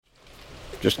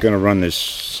Just going to run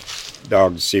this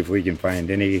dog to see if we can find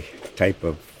any type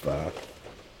of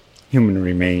human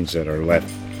remains that are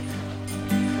left.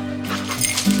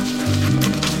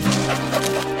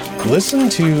 Listen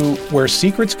to Where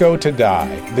Secrets Go to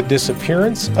Die, The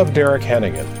Disappearance of Derek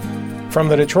Hennigan. From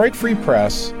the Detroit Free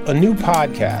Press, a new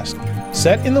podcast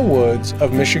set in the woods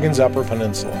of Michigan's Upper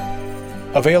Peninsula.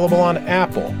 Available on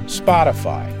Apple,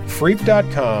 Spotify,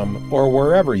 Freep.com, or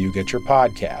wherever you get your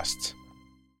podcasts.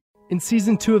 In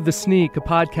Season 2 of The Sneak, a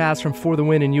podcast from For the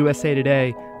Win and USA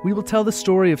Today, we will tell the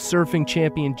story of surfing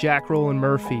champion Jack Roland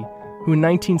Murphy, who in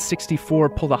 1964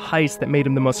 pulled a heist that made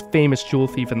him the most famous jewel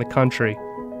thief in the country.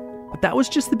 But that was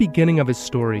just the beginning of his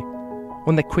story,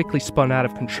 one that quickly spun out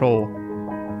of control,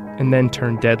 and then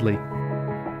turned deadly.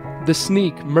 The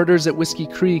Sneak, Murders at Whiskey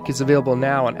Creek is available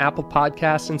now on Apple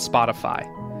Podcasts and Spotify.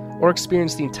 Or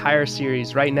experience the entire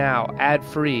series right now,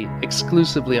 ad-free,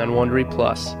 exclusively on Wondery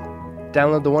Plus.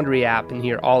 Download the Wondery app and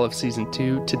hear all of Season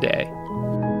 2 today.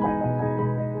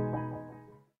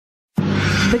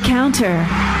 The Counter,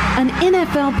 an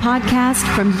NFL podcast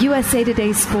from USA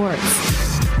Today Sports.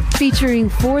 Featuring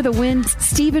For the Win's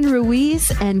Stephen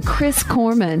Ruiz and Chris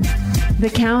Korman. The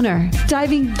Counter,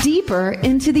 diving deeper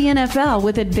into the NFL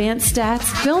with advanced stats,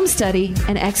 film study,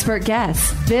 and expert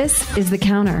guests. This is The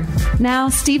Counter. Now,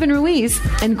 Stephen Ruiz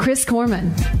and Chris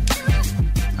Korman.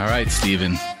 All right,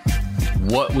 Stephen.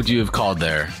 What would you have called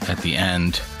there at the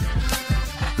end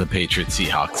of the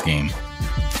Patriots-Seahawks game?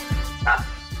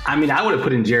 I mean, I would have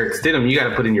put in Jarrett Stidham. You got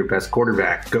to put in your best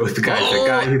quarterback. Go with the guy that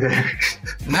got you there.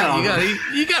 No,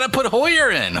 you got to put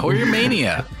Hoyer in. Hoyer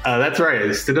mania. That's right.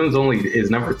 Stidham's is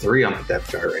number 3 on the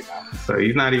depth chart right now, so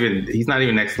he's not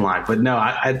even next in line. But no,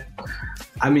 I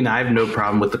mean, I have no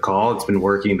problem with the call. It's been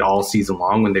working all season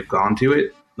long when they've gone to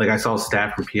it. Like, I saw a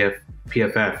stat from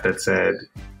PFF that said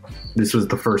this was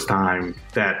the first time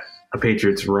that a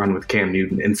Patriots run with Cam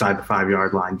Newton inside the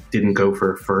 5-yard line didn't go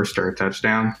for a first or a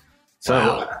touchdown. So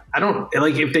wow. I don't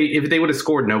like if they would have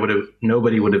scored,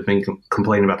 nobody would have been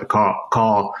complaining about the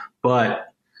call.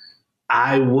 But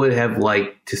I would have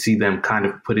liked to see them kind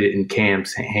of put it in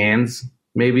Cam's hands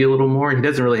maybe a little more. He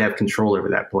doesn't really have control over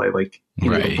that play. Like,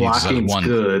 either the blocking's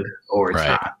good or it's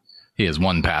not. He has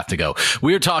one path to go.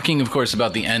 We are talking, of course,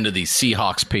 about the end of the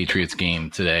Seahawks-Patriots game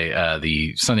today,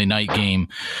 the Sunday night game.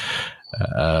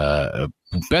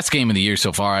 Best game of the year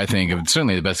so far, I think.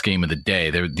 Certainly the best game of the day.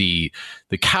 The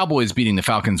Cowboys beating the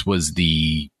Falcons was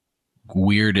the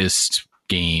weirdest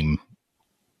game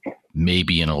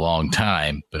maybe in a long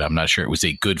time, but I'm not sure it was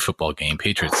a good football game.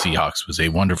 Patriots-Seahawks was a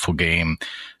wonderful game.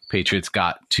 Patriots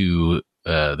got to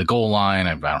the goal line.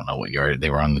 I don't know what yard. They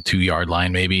were on the 2-yard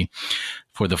line maybe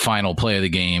for the final play of the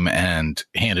game, and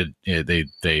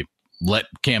they let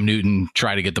Cam Newton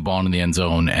try to get the ball into the end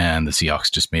zone, and the Seahawks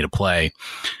just made a play.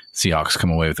 Seahawks come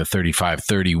away with a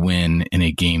 35-30 win in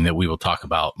a game that we will talk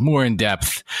about more in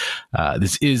depth.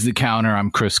 This is The Counter.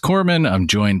 I'm Chris Korman. I'm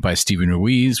joined by Stephen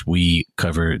Ruiz. We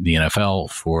cover the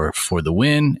NFL for the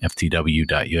Win,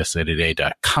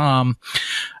 ftw.usatoday.com.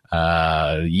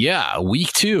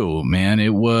 Week 2, man.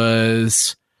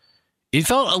 It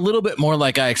felt a little bit more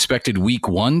like I expected week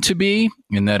 1 to be,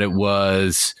 in that it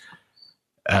was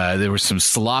there was some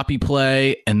sloppy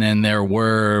play, and then there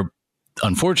were,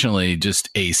 unfortunately, just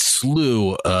a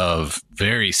slew of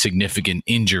very significant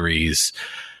injuries.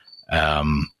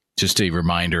 Just a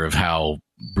reminder of how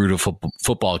brutal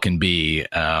football can be.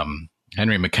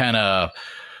 Henry McKenna,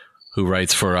 who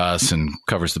writes for us and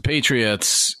covers the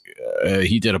Patriots,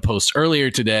 he did a post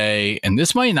earlier today, and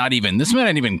this might not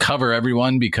even cover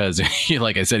everyone, because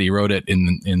like I said, he wrote it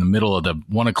in the middle of the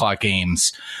 1:00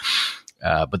 games.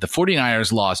 But the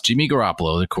 49ers lost Jimmy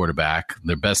Garoppolo, the quarterback,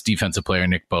 their best defensive player,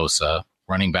 Nick Bosa,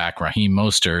 running back Raheem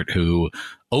Mostert, who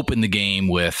opened the game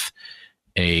with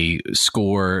a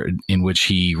score in which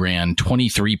he ran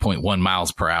 23.1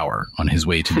 miles per hour on his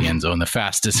way to the end zone, the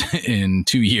fastest in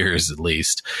 2 years at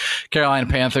least. Carolina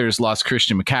Panthers lost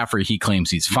Christian McCaffrey. He claims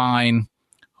he's fine.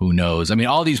 Who knows? I mean,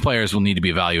 all these players will need to be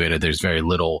evaluated. There's very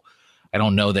little. I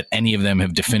don't know that any of them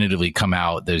have definitively come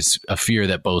out. There's a fear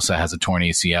that Bosa has a torn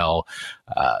ACL.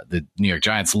 The New York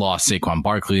Giants lost Saquon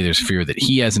Barkley. There's fear that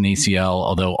he has an ACL,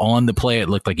 although on the play, it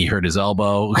looked like he hurt his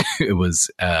elbow. It was,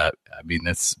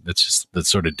 that's just the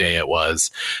sort of day it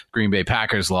was. Green Bay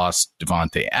Packers lost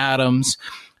Devontae Adams.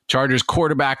 Chargers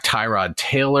quarterback Tyrod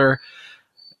Taylor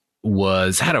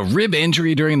had a rib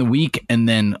injury during the week, and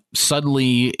then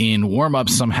suddenly in warm-up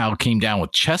somehow came down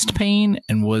with chest pain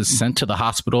and was sent to the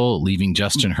hospital, leaving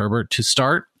Justin Herbert to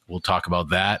start. We'll talk about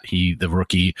that. The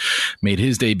rookie, made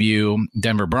his debut.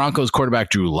 Denver Broncos quarterback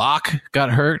Drew Lock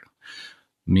got hurt,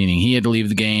 meaning he had to leave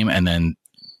the game, and then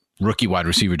rookie wide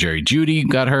receiver Jerry Jeudy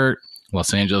got hurt.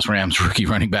 Los Angeles Rams rookie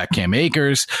running back Cam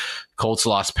Akers. Colts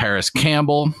lost Paris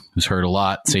Campbell, who's hurt a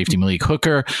lot. Safety Malik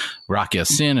Hooker. Rock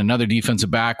Ya-Sin, another defensive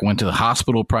back, went to the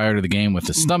hospital prior to the game with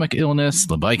a stomach illness.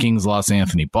 The Vikings lost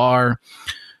Anthony Barr.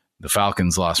 The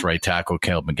Falcons lost right tackle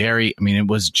Caleb McGarry. I mean, it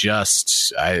was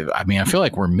just, I feel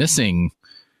like we're missing.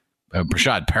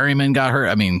 Brashad Perryman got hurt.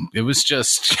 I mean, it was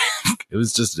just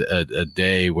a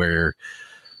day where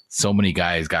so many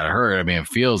guys got hurt. I mean, it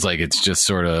feels like it's just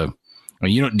sort of, do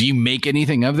you make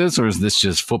anything of this, or is this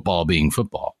just football being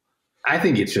football? I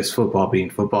think it's just football being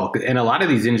football. And a lot of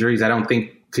these injuries, I don't think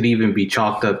could even be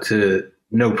chalked up to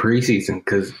no preseason,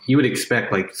 because you would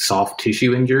expect like soft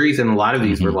tissue injuries. And a lot of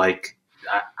these were like,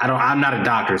 I'm not a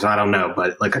doctor, so I don't know,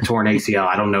 but like a torn ACL,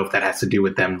 I don't know if that has to do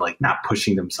with them like not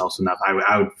pushing themselves enough.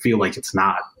 I would feel like it's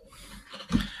not.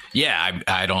 Yeah,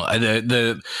 I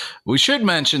don't. We should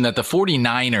mention that the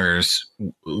 49ers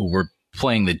were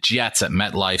playing the Jets at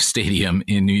MetLife Stadium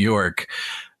in New York,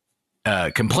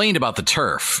 complained about the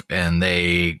turf, and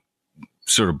they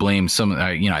sort of blamed some.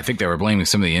 I think they were blaming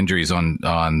some of the injuries on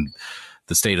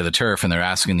the state of the turf, and they're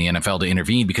asking the NFL to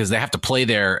intervene because they have to play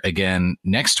there again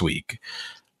next week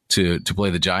to play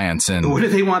the Giants. And what do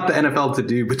they want the NFL to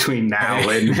do between now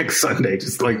and next Sunday?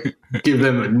 Just like give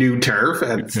them a new turf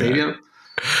at the stadium?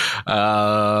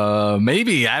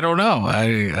 Maybe, I don't know.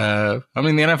 I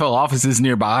mean, the NFL office is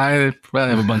nearby. They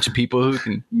probably have a bunch of people who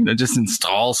can just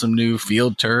install some new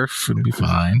field turf. It'll be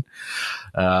fine.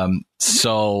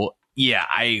 So yeah,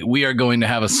 we are going to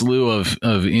have a slew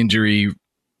of injury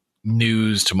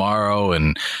news tomorrow,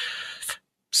 and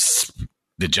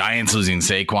the Giants losing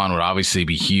Saquon would obviously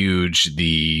be huge.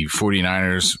 The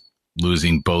 49ers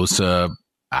losing Bosa,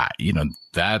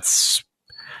 that's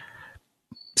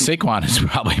Saquon is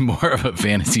probably more of a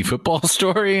fantasy football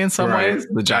story in some ways.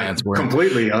 The Giants were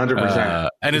completely 100%,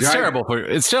 and it's terrible for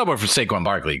Saquon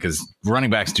Barkley, because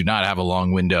running backs do not have a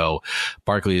long window.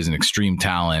 Barkley is an extreme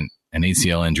talent, and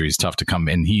ACL injury is tough to come.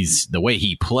 And the way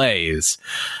he plays.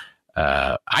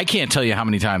 I can't tell you how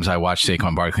many times I watched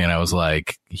Saquon Barkley and I was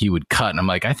like, he would cut. And I'm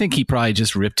like, I think he probably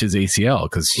just ripped his ACL,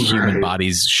 because human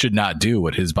bodies should not do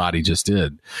what his body just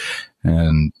did.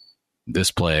 And this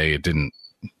play, it didn't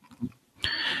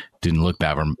look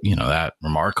that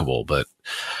remarkable, but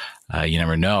you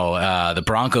never know. The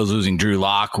Broncos losing Drew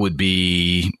Lock would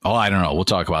be, I don't know. We'll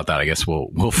talk about that. I guess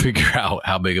we'll figure out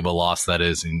how big of a loss that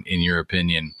is in your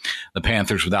opinion. The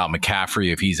Panthers without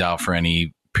McCaffrey, if he's out for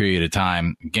any period of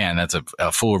time, again, that's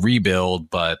a full rebuild,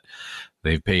 but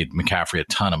they've paid McCaffrey a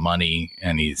ton of money,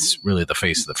 and he's really the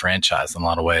face of the franchise in a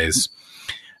lot of ways.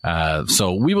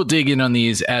 So we will dig in on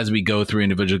these as we go through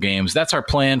individual games. That's our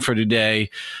plan for today,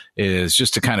 is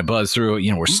just to kind of buzz through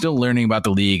it. We're still learning about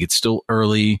the league. It's still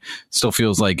early. Still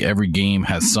feels like every game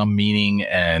has some meaning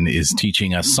and is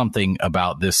teaching us something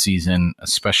about this season,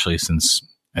 especially since,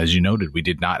 as you noted, we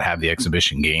did not have the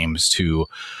exhibition games to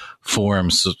form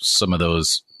some of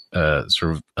those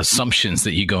sort of assumptions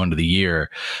that you go into the year.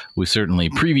 We certainly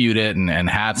previewed it and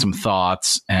had some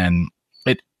thoughts, and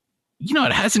it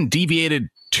hasn't deviated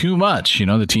too much.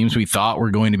 The teams we thought were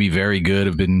going to be very good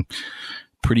have been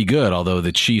pretty good, although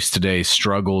the Chiefs today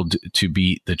struggled to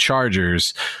beat the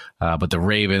Chargers, but the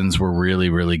Ravens were really,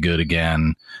 really good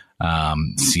again.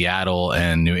 Seattle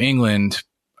and New England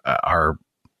are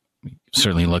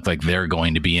certainly look like they're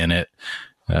going to be in it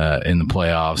in the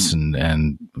playoffs,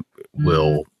 and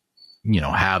will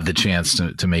have the chance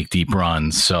to make deep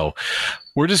runs. So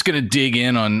we're just going to dig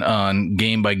in on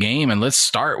game by game, and let's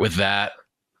start with that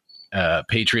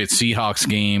Patriots-Seahawks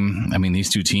game. I mean, these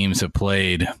two teams have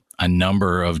played a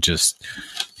number of just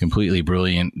completely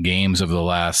brilliant games over the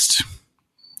last,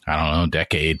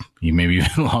 decade, maybe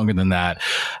even longer than that.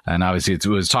 And obviously it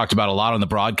was talked about a lot on the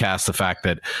broadcast, the fact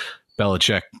that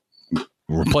Belichick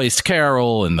replaced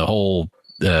Carroll, and the whole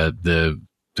the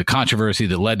controversy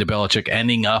that led to Belichick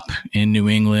ending up in New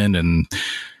England, and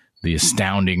the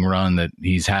astounding run that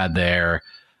he's had there.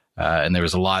 And there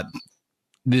was a lot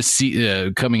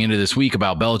coming into this week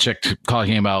about Belichick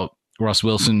talking about Russell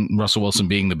Wilson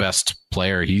being the best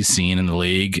player he's seen in the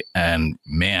league. And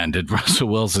man, did Russell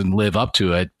Wilson live up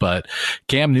to it. But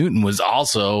Cam Newton was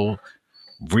also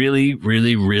really,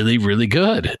 really, really, really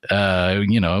good.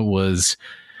 It was,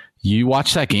 you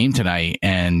watch that game tonight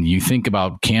and you think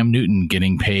about Cam Newton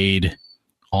getting paid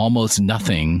almost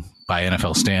nothing by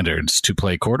NFL standards to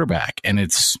play quarterback. And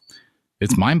it's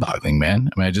mind-boggling, man.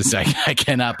 I mean, I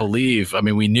cannot believe. I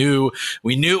mean, we knew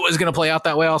it was going to play out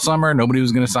that way all summer. Nobody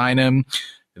was going to sign him.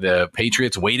 The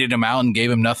Patriots waited him out and gave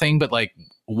him nothing. But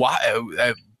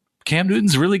why? Cam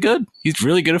Newton's really good. He's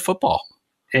really good at football.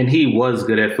 And he was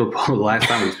good at football the last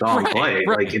time we saw him play.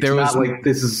 Right. Like, it's not like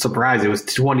this is a surprise. It was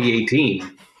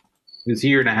 2018. It was a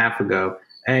year and a half ago.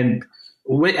 And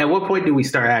at what point do we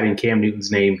start adding Cam Newton's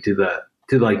name to the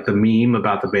meme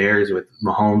about the Bears with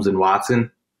Mahomes and Watson?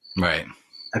 Right.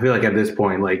 I feel like at this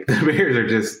point, like the Bears are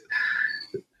just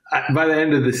by the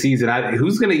end of the season,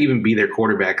 who's going to even be their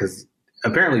quarterback? Because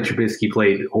apparently Trubisky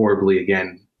played horribly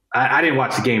again. I didn't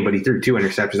watch the game, but he threw 2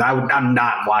 interceptions. I'm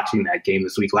not watching that game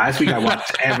this week. Last week I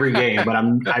watched every game, but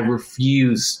I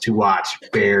refuse to watch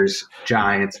Bears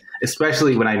Giants,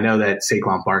 especially when I know that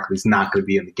Saquon Barkley's not going to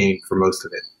be in the game for most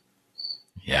of it.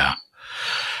 Yeah.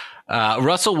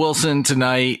 Russell Wilson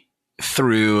tonight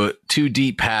threw 2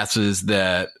 deep passes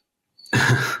that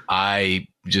I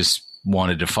just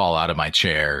wanted to fall out of my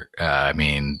chair. I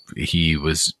mean, he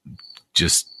was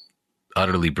just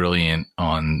utterly brilliant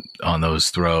on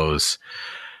those throws.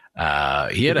 The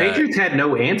Patriots had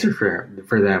no answer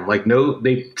for them. Like,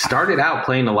 they started out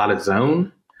playing a lot of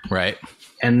zone, right?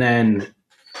 And then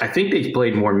I think they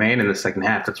played more man in the second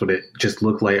half. That's what it just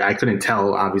looked like. I couldn't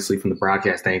tell, obviously, from the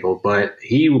broadcast angle, but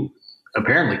he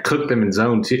apparently cooked them in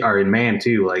zone too, or in man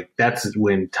too. Like, that's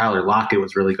when Tyler Lockett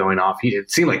was really going off.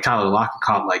 It seemed like Tyler Lockett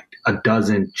caught like a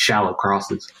dozen shallow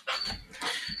crosses.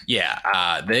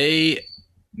 Yeah,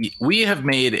 we have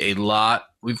made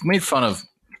we've made fun of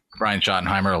Brian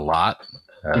Schottenheimer a lot,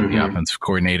 the offensive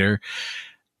coordinator,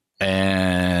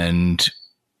 and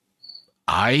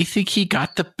I think he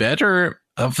got the better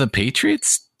of the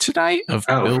Patriots tonight, of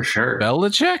Bill for sure.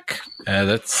 Belichick.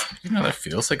 That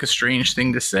feels like a strange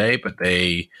thing to say, but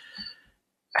they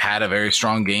had a very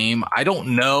strong game. I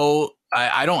don't know.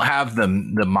 I don't have the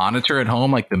monitor at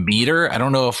home, like the meter. I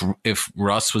don't know if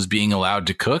Russ was being allowed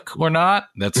to cook or not.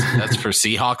 That's for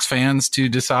Seahawks fans to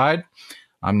decide.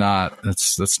 I'm not.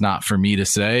 That's not for me to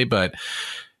say. But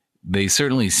they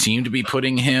certainly seem to be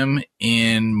putting him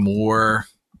in more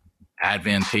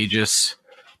advantageous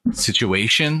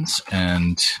situations,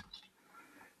 and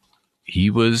he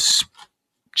was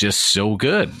just so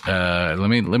good. Let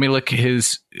me look.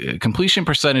 His completion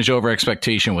percentage over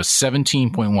expectation was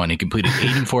 17.1. He completed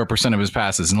 84% of his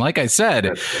passes, and like I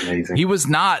said, he was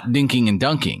not dinking and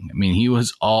dunking. I mean, he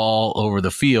was all over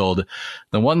the field.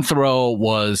 The one throw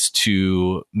was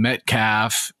to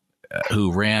Metcalf,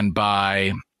 who ran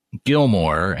by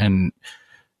Gilmore, and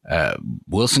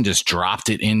Wilson just dropped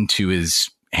it into his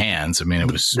hands. I mean,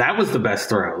 that was the best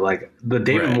throw. Like the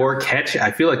David Moore catch,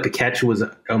 I feel like the catch was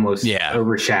almost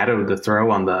overshadowed the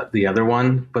throw on the other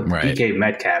one, but the DK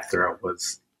Metcalf throw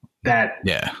was that.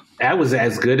 Yeah, that was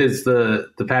as good as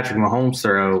the Patrick Mahomes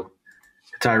throw to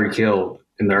Tyreek Hill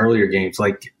in the earlier games.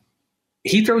 Like,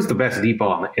 he throws the best deep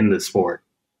ball in the sport.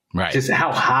 Right, just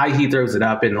how high he throws it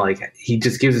up, and like he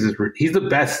just gives he's the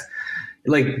best.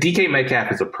 Like, DK Metcalf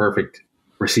is a perfect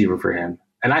receiver for him.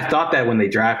 And I thought that when they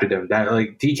drafted him, that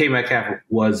like DK Metcalf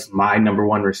was my number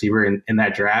 1 receiver in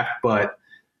that draft, but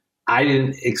I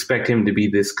didn't expect him to be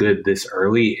this good this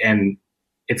early. And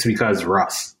it's because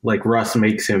Russ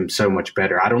makes him so much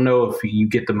better. I don't know if you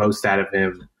get the most out of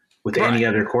him with any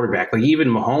other quarterback. Like, even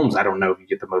Mahomes, I don't know if you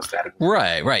get the most out of him.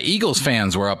 Right. Eagles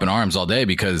fans were up in arms all day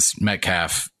because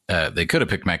Metcalf, they could have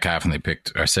picked Metcalf and they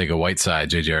picked Arcega-Whiteside,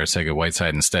 J.J.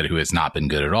 Arcega-Whiteside instead, who has not been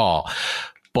good at all.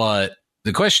 But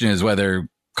the question is whether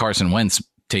Carson Wentz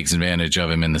takes advantage of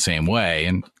him in the same way,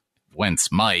 and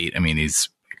Wentz might. I mean, he's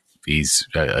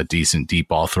a decent deep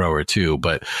ball thrower too,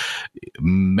 but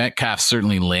Metcalf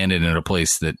certainly landed in a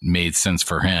place that made sense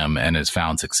for him and has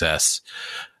found success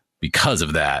because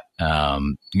of that.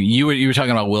 You were talking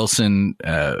about Wilson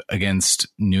against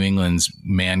New England's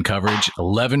man coverage,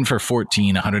 11 for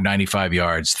 14, 195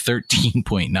 yards,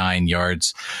 13.9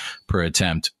 yards per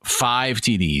attempt, 5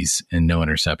 TDs and no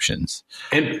interceptions.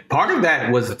 And part of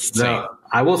that was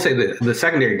I will say that the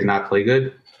secondary did not play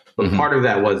good, but part of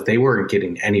that was they weren't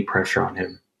getting any pressure on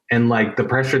him. And like the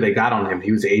pressure they got on him,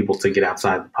 he was able to get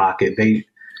outside the pocket.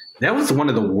 That was one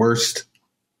of the worst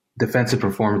defensive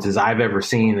performances I've ever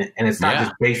seen, and it's not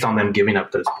just based on them giving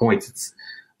up those points. It's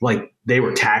like they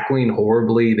were tackling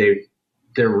horribly.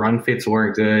 Their run fits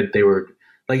weren't good. They were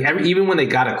like even when they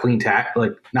got a clean tackle,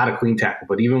 like not a clean tackle,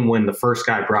 but even when the first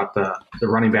guy brought the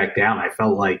running back down, I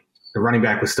felt like the running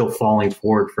back was still falling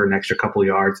forward for an extra couple of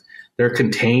yards. Their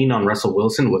contain on Russell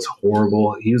Wilson was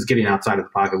horrible. He was getting outside of the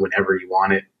pocket whenever he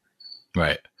wanted.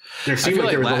 Right. There seemed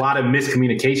like there was a lot of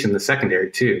miscommunication in the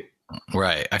secondary too.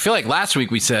 Right. I feel like last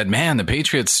week we said, man, the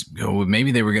Patriots,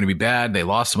 maybe they were going to be bad. They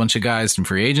lost a bunch of guys from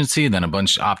free agency, then a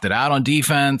bunch opted out on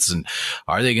defense. And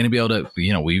are they going to be able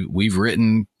to, we've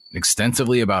written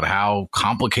extensively about how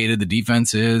complicated the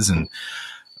defense is, and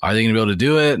are they going to be able to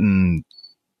do it? And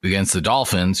against the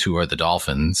Dolphins, who are the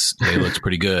Dolphins, they looked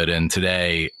pretty good. And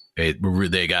today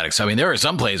they got excited. I mean, there were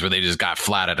some plays where they just got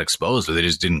flat out exposed, where they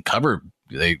just didn't cover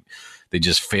they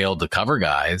just failed to cover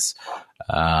guys.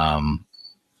 One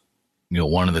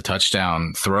of the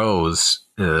touchdown throws,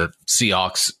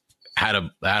 Seahawks had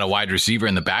a wide receiver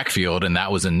in the backfield, and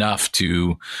that was enough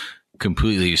to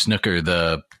completely snooker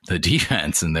the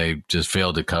defense, and they just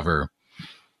failed to cover.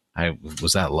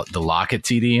 Was that the Lockett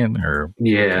TD in, or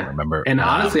yeah? I don't remember. And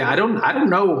honestly, I don't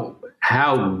know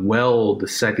how well the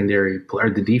secondary or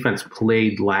the defense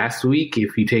played last week.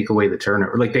 If you take away the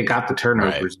turnover, like they got the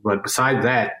turnovers, right. But besides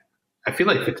that, I feel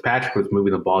like Fitzpatrick was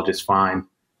moving the ball just fine.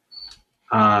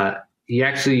 He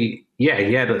had a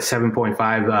 7.5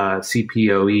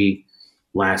 CPOE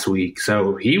last week,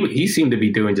 so he seemed to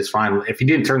be doing just fine. If he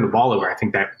didn't turn the ball over, I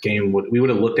think that game we would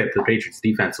have looked at the Patriots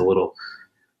defense a little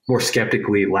more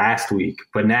skeptically last week.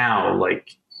 But now,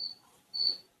 like,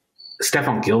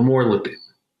 Stephon Gilmore looked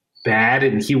bad,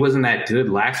 and he wasn't that good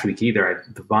last week either.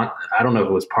 I don't know if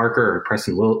it was Parker or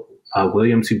Preston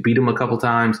Williams who beat him a couple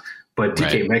times, but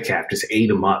DK Metcalf just ate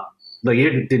him up. Like,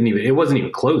 it wasn't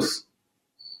even close.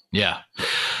 Yeah.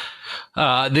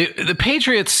 The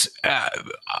Patriots,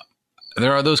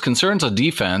 there are those concerns on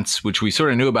defense, which we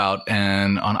sort of knew about,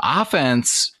 and on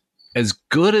offense, as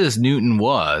good as Newton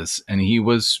was, and he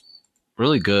was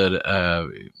really good,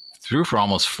 threw for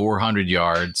almost 400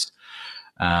 yards.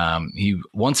 He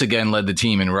once again led the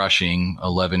team in rushing,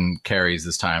 11 carries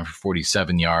this time for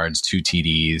 47 yards, 2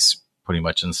 TDs, pretty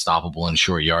much unstoppable in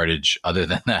short yardage other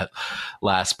than that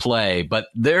last play. But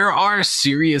there are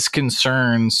serious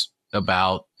concerns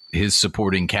about his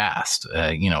supporting cast.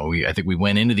 I think we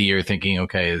went into the year thinking,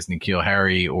 okay, is N'Keal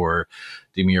Harry or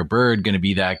Damiere Byrd going to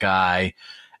be that guy?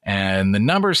 And the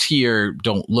numbers here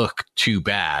don't look too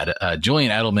bad.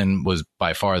 Julian Edelman was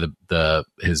by far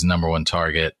his number one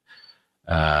target.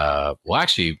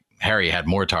 Actually, Harry had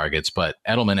more targets, but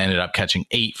Edelman ended up catching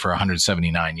 8 for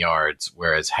 179 yards,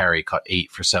 whereas Harry caught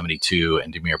 8 for 72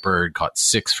 and Damiere Byrd caught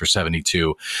 6 for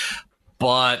 72.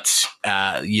 But,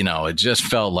 it just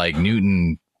felt like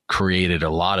Newton created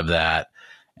a lot of that,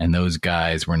 and those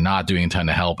guys were not doing a ton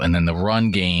to help. And then the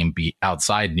run game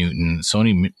outside Newton,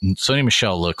 Sony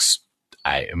Michel looks,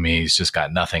 he's just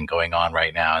got nothing going on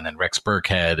right now. And then Rex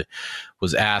Burkhead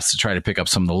was asked to try to pick up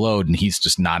some of the load, and he's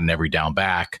just not an every down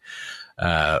back.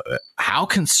 How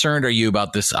concerned are you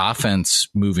about this offense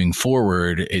moving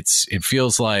forward? It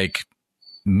feels like,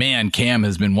 man, Cam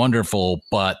has been wonderful,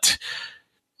 but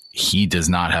he does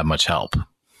not have much help.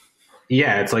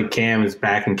 Yeah, it's like Cam is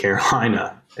back in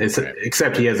Carolina,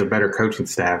 except he has a better coaching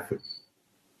staff.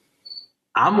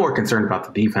 I'm more concerned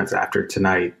about the defense after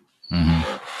tonight.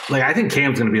 Mm-hmm. Like, I think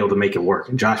Cam's going to be able to make it work,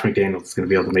 and Josh McDaniels is going to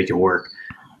be able to make it work.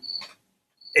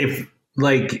 If,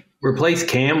 replace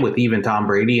Cam with even Tom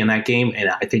Brady in that game, and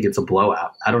I think it's a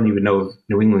blowout. I don't even know if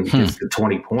New England gets the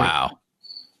 20 points. Wow.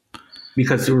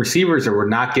 Because the receivers were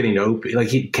not getting open.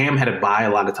 Cam had to buy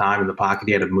a lot of time in the pocket.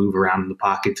 He had to move around in the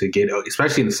pocket to get,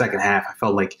 especially in the second half. I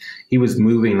felt like he was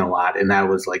moving a lot, and that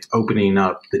was opening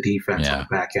up the defense on the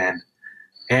back end.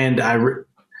 And I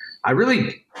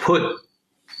really put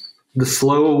it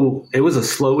was a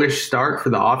slowish start for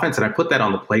the offense, and I put that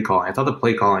on the play calling. I thought the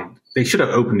play calling, they should have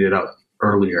opened it up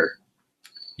earlier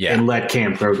and let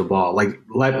Cam throw the ball.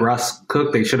 Let Russ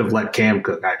cook. They should have let Cam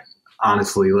cook.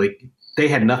 Honestly, they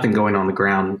had nothing going on the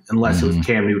ground unless it was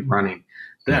Cam Newton running.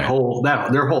 Their whole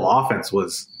offense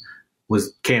was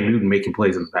Cam Newton making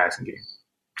plays in the passing game.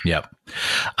 Yep.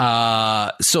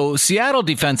 So Seattle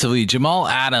defensively, Jamal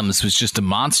Adams was just a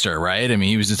monster, right?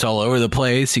 He was just all over the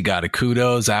place. He got a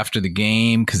kudos after the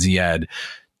game because he had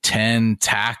 10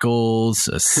 tackles,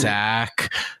 a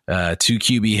sack, 2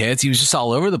 QB hits. He was just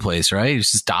all over the place, right? He was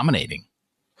just dominating.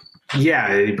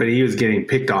 Yeah, but he was getting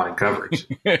picked on in coverage.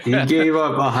 He gave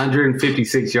up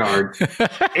 156 yards,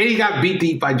 and he got beat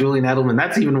deep by Julian Edelman.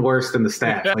 That's even worse than the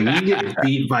stat. You get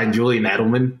beat by Julian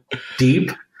Edelman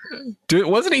deep. Dude,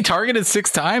 wasn't he targeted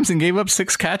 6 times and gave up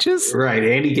 6 catches? Right,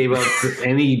 and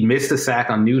he missed a sack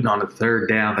on Newton on a 3rd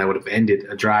down that would have ended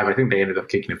a drive. I think they ended up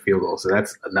kicking a field goal, so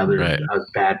that's another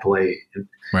bad play.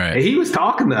 Right. And he was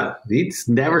talking though. He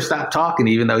never stopped talking,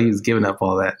 even though he was giving up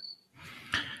all that.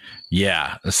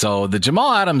 Yeah, so the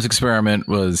Jamal Adams experiment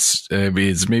is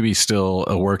maybe still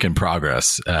a work in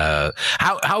progress.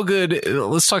 How good?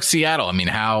 Let's talk Seattle.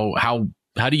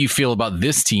 How do you feel about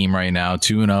this team right now?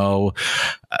 2-0,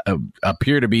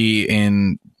 appear to be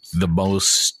in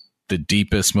the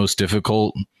deepest, most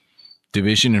difficult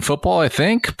division in football, I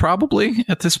think, probably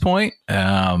at this point.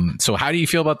 So how do you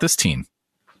feel about this team?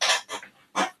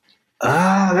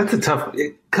 That's a tough,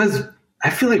 because I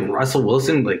feel like Russell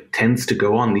Wilson tends to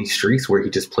go on these streaks where he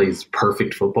just plays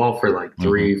perfect football for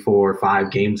 3, 4,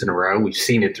 5 games in a row. We've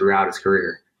seen it throughout his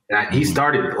career. And he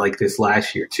started this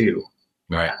last year too.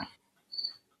 Right.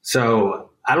 So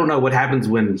I don't know what happens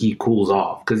when he cools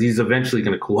off, because he's eventually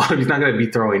going to cool off. He's not going to be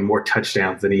throwing more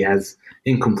touchdowns than he has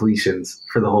incompletions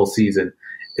for the whole season.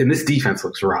 And this defense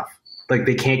looks rough. Like,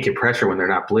 they can't get pressure when they're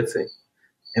not blitzing.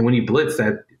 And when you blitz,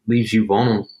 that leaves you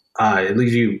vulnerable. It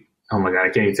leaves you, oh my God, I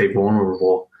can't even say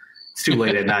vulnerable. It's too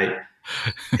late at night.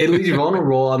 It leaves you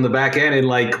vulnerable on the back end. And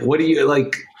like, what do you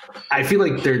like? I feel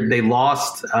like they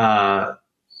lost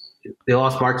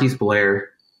Marquise Blair.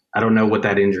 I don't know what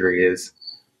that injury is,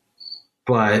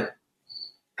 but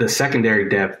the secondary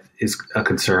depth is a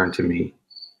concern to me.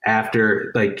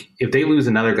 After, like, if they lose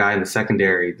another guy in the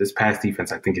secondary, this pass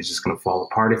defense, I think, is just going to fall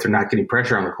apart if they're not getting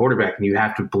pressure on the quarterback and you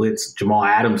have to blitz Jamal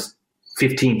Adams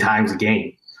 15 times a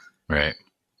game. Right.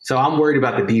 So I'm worried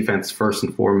about the defense first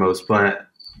and foremost, but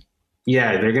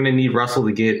yeah, they're going to need Russell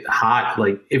to get hot.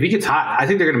 Like, if he gets hot, I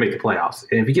think they're going to make the playoffs.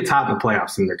 And if he gets hot in the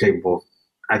playoffs, then they're capable of,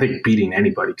 I think, beating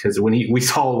anybody. Because we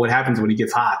saw what happens when he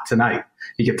gets hot tonight.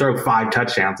 He can throw 5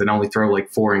 touchdowns and only throw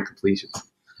like 4 incompletions.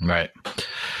 Right.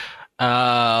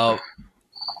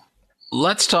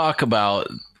 Let's talk about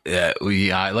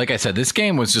like I said, this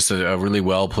game was just a really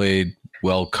well played,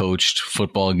 well coached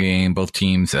football game. Both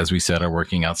teams, as we said, are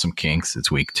working out some kinks. It's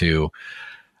week 2.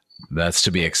 That's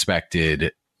to be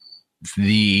expected.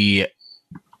 The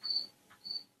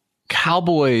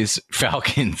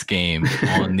Cowboys-Falcons game,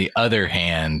 on the other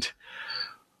hand,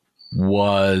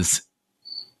 was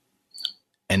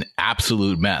an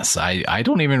absolute mess. I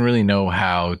don't even really know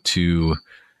how to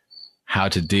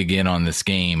dig in on this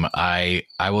game. I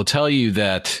will tell you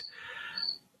that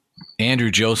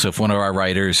Andrew Joseph, one of our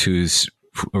writers who's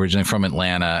originally from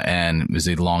Atlanta and is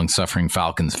a long-suffering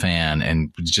Falcons fan,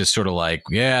 and just sort of like,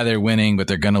 yeah, they're winning, but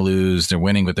they're going to lose. They're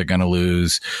winning, but they're going to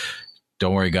lose.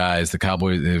 Don't worry, guys. The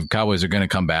Cowboys are going to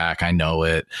come back. I know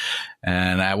it.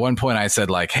 And at one point I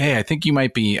said, like, hey, I think you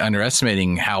might be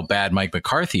underestimating how bad Mike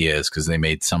McCarthy is, because they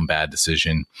made some bad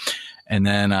decision. And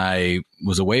then I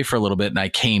was away for a little bit and I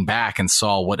came back and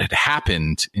saw what had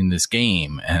happened in this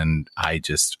game. And I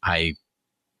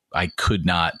could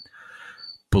not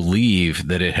believe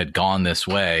that it had gone this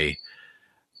way.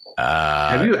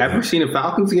 Have you ever seen a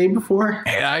Falcons game before?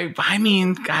 I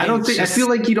feel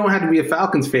like you don't have to be a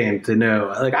Falcons fan to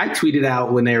know. Like, I tweeted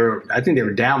out when I think they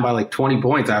were down by like 20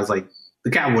 points. I was like,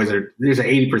 there's an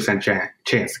 80%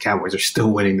 chance the Cowboys are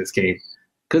still winning this game.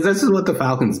 Because this is what the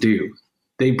Falcons do.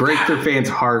 They break their fans'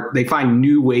 heart. They find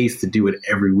new ways to do it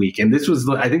every week. And this was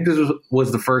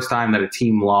the first time that a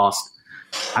team lost.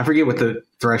 I forget what the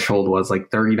threshold was,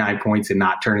 like 39 points and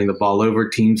not turning the ball over.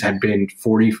 Teams had been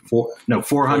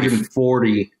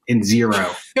 440 and 0.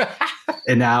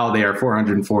 And now they are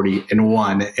 440 and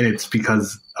 1. And it's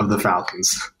because of the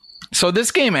Falcons. So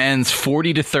this game ends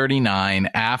 40-39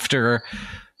 after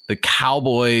the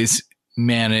Cowboys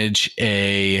manage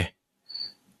a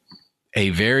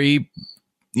very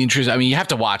interesting. I mean, you have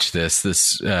to watch this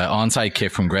onside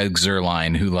kick from Greg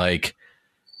Zuerlein, who it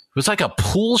was like a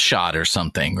pool shot or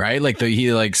something, right? Like he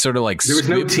sort of like there was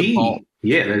no tee.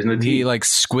 Yeah, there's no tee. He like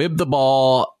squibbed the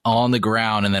ball on the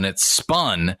ground and then it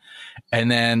spun,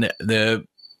 and then the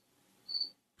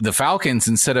Falcons,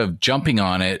 instead of jumping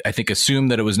on it, I think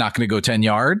assumed that it was not going to go 10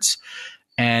 yards,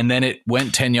 and then it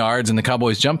went 10 yards and the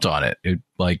Cowboys jumped on it. It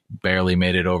like barely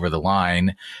made it over the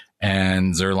line,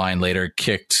 and Zuerlein later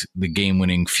kicked the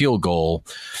game-winning field goal.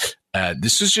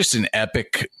 This was just an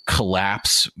epic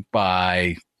collapse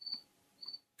by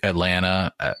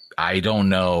Atlanta. I don't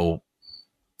know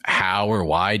how or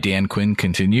why Dan Quinn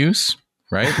continues,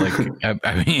 right? Like,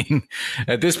 I mean,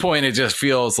 at this point, it just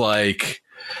feels like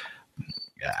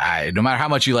no matter how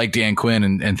much you like Dan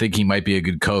Quinn and think he might be a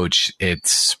good coach,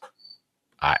 it's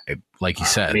like you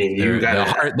said,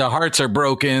 the hearts are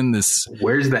broken.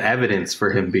 Where's the evidence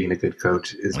for him being a good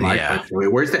coach is my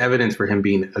question. Where's the evidence for him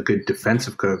being a good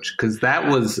defensive coach? Because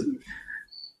that's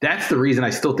the reason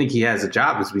I still think he has a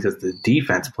job, is because the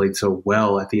defense played so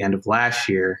well at the end of last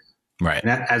year. Right.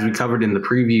 And as we covered in the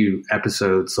preview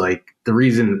episodes, like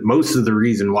most of the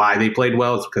reason why they played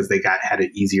well is because they had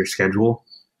an easier schedule.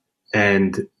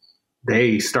 And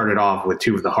they started off with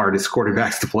 2 of the hardest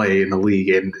quarterbacks to play in the league,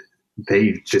 and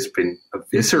they've just been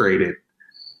eviscerated.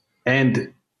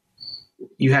 And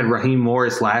you had Raheem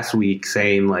Morris last week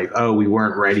saying like, oh, we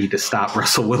weren't ready to stop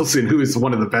Russell Wilson, who is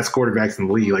one of the best quarterbacks in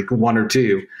the league, like 1 or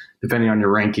 2, depending on your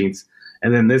rankings.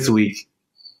 And then this week,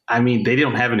 I mean, they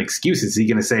don't have an excuse. Is he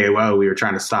going to say, well, we were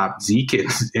trying to stop Zeke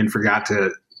and forgot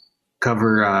to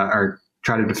cover or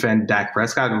try to defend Dak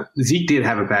Prescott? Zeke did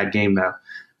have a bad game, though.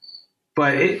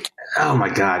 But oh my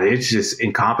God, it's just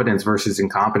incompetence versus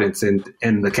incompetence. And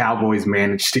the Cowboys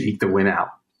managed to eke the win out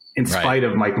in spite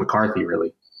of Mike McCarthy,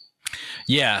 really.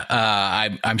 Yeah,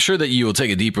 I'm sure that you will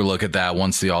take a deeper look at that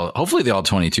once hopefully the all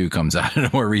 22 comes out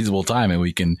at a more reasonable time, and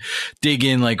we can dig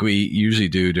in like we usually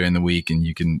do during the week, and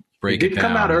you can break it down. It did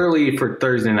come out early for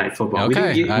Thursday Night Football.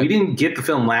 Okay. We didn't get the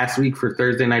film last week for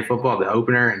Thursday Night Football, the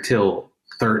opener, until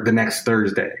the next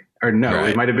Thursday. Or no,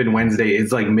 It might have been Wednesday.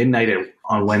 It's like midnight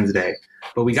on Wednesday.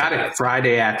 But we got it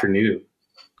Friday afternoon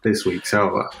this week,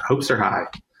 so hopes are high.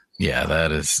 Yeah,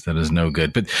 that is no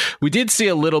good. But we did see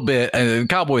a little bit.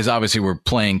 Cowboys obviously were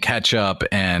playing catch up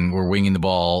and were winging the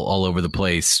ball all over the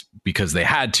place because they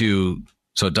had to.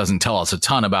 So it doesn't tell us a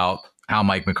ton about how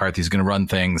Mike McCarthy's going to run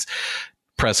things.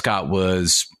 Prescott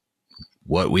was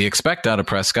what we expect out of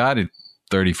Prescott.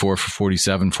 34 for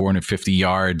 47, 450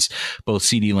 yards. Both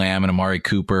CeeDee Lamb and Amari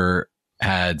Cooper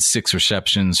had 6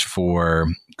 receptions for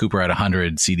Cooper at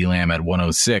 100, CeeDee Lamb at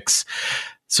 106.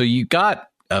 So you got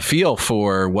a feel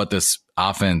for what this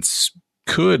offense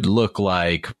could look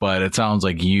like, but it sounds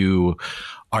like you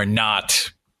are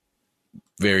not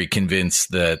very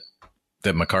convinced that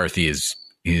McCarthy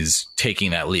is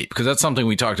taking that leap, because that's something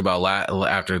we talked about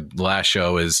after the last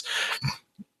show. Is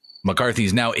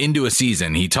McCarthy's now into a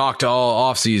season. He talked all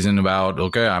off season about,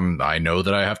 okay, I know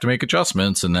that I have to make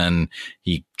adjustments. And then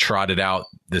he trotted out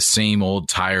the same old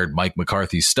tired Mike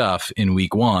McCarthy stuff in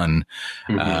week 1.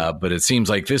 Mm-hmm. But it seems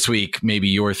like this week, maybe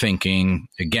you're thinking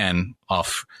again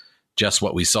off just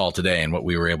what we saw today and what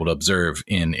we were able to observe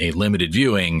in a limited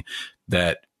viewing,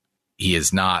 that he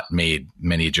has not made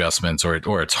many adjustments, or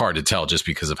it's hard to tell just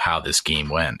because of how this game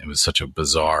went. It was such a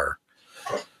bizarre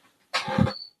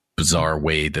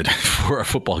way that for a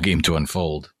football game to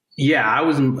unfold. Yeah, I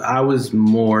was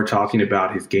more talking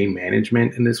about his game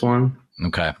management in this one.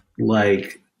 Okay.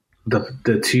 Like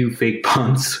the 2 fake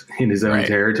punts in his own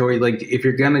territory. Like, if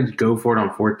you're going to go for it on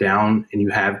 4th down and you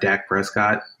have Dak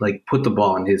Prescott, like, put the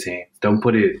ball in his hands. Don't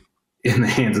put it in the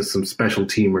hands of some special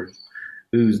teamer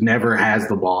who's never has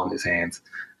the ball in his hands.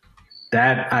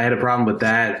 That I had a problem with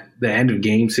that. The end of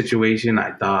game situation,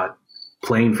 I thought,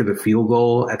 playing for the field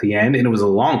goal at the end, and it was a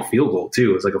long field goal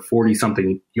too. It was like a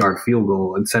 40-something yard field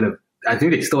goal instead of, I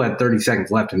think they still had 30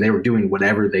 seconds left, and they were doing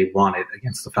whatever they wanted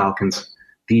against the Falcons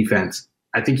defense.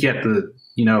 I think you have to,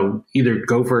 either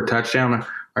go for a touchdown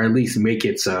or at least make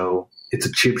it so it's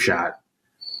a chip shot.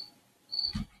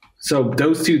 So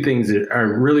those 2 things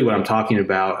are really what I'm talking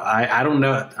about. I don't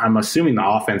know. I'm assuming the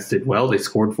offense did well. They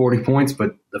scored 40 points,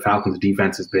 but the Falcons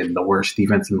defense has been the worst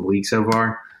defense in the league so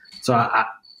far. So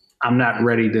I'm not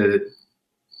ready to,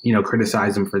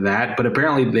 criticize them for that. But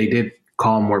apparently they did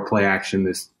call more play action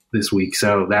this week.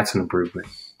 So that's an improvement.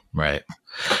 Right.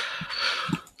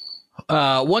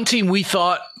 One team we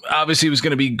thought obviously was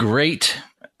going to be great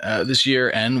this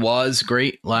year and was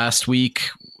great last week,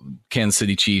 Kansas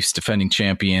City Chiefs, defending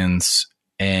champions,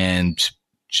 and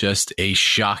just a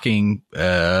shocking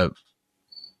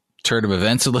turn of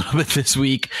events a little bit this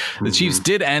week. The Chiefs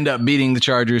did end up beating the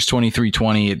Chargers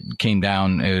 23-20. It came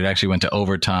down. It actually went to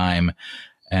overtime,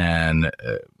 and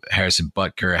Harrison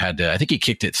Butker had to, I think he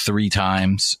kicked it 3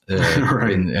 times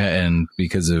and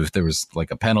because of, there was like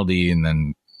a penalty and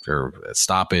then or a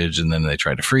stoppage, and then they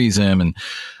tried to freeze him. And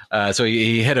so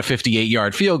he hit a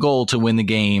 58-yard field goal to win the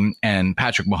game, and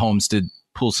Patrick Mahomes did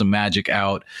pull some magic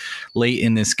out late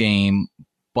in this game.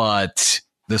 But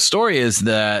the story is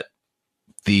that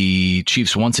the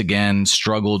Chiefs once again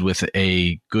struggled with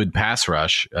a good pass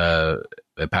rush, a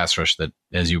pass rush that,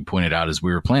 as you pointed out as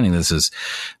we were planning this, is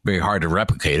very hard to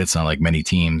replicate. It's not like many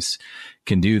teams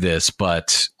can do this,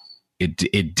 but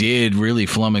it did really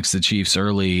flummox the Chiefs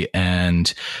early.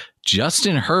 And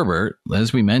Justin Herbert,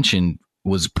 as we mentioned,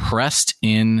 was pressed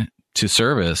into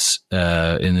service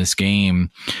in this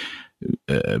game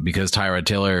because Tyrod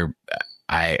Taylor,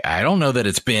 I don't know that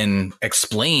it's been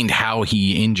explained how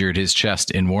he injured his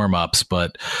chest in warmups,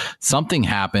 but something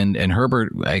happened, and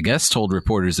Herbert, I guess, told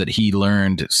reporters that he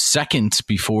learned seconds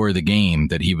before the game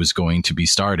that he was going to be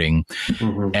starting,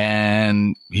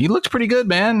 and he looked pretty good,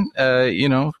 man. I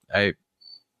don't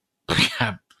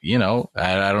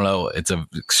know. It's an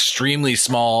extremely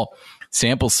small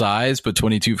sample size, but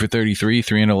 22 for 33,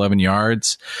 311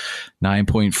 yards,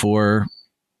 9.4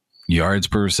 yards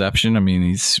per reception. I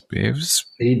mean,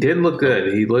 he did look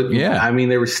good. He looked, yeah. I mean,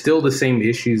 there were still the same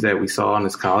issues that we saw on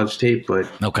his college tape, but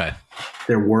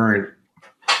there weren't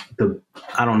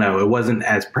I don't know. It wasn't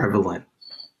as prevalent.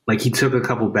 Like, he took a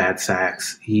couple bad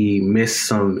sacks. He missed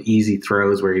some easy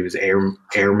throws where he was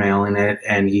airmailing it,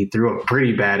 and he threw a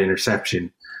pretty bad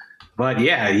interception. But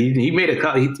yeah, he made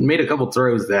a couple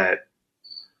throws that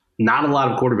not a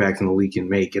lot of quarterbacks in the league can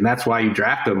make, and that's why you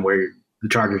draft him where the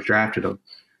Chargers drafted him.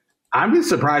 I'm just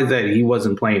surprised that he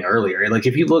wasn't playing earlier. Like,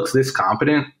 if he looks this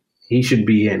competent, he should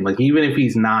be in. Like, even if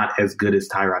he's not as good as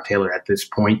Tyrod Taylor at this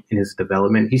point in his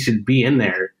development, he should be in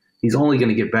there. He's only going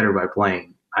to get better by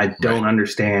playing. I don't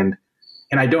understand.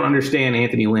 And I don't understand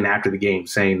Anthony Lynn after the game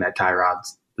saying that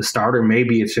Tyrod's the starter.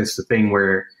 Maybe it's just a thing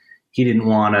where he didn't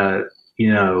want to,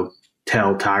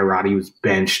 tell Tyrod he was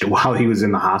benched while he was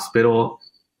in the hospital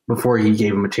before he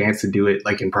gave him a chance to do it,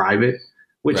 like, in private,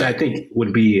 which I think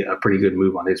would be a pretty good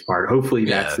move on his part. Hopefully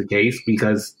that's the case,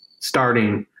 because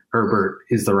starting Herbert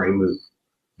is the right move.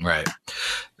 Right.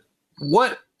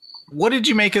 What did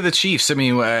you make of the Chiefs? I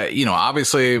mean,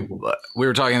 obviously we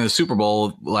were talking in the Super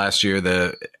Bowl last year.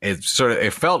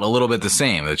 It felt a little bit the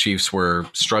same. The Chiefs were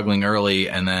struggling early,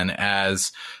 and then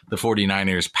as the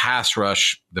 49ers pass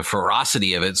rush, the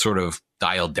ferocity of it sort of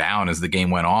dialed down as the game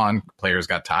went on. Players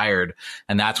got tired,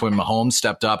 and that's when Mahomes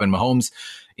stepped up. And Mahomes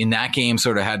in that game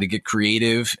sort of had to get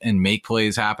creative and make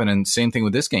plays happen. And same thing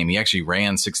with this game. He actually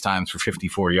ran 6 times for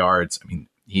 54 yards. I mean,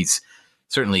 he's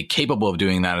certainly capable of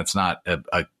doing that. It's not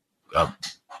a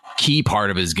key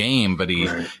part of his game, but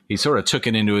he sort of took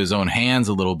it into his own hands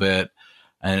a little bit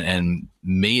and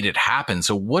made it happen.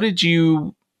 So what did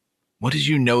you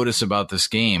notice about this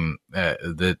game?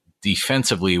 That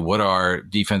defensively, what are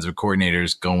defensive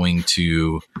coordinators going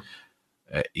to,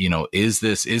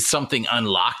 is something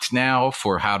unlocked now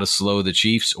for how to slow the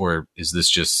Chiefs, or is this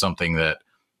just something that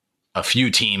a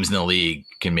few teams in the league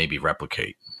can maybe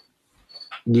replicate?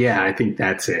 Yeah, I think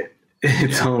that's it.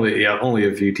 It's only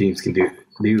a few teams can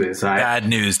do this. Bad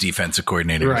news, defensive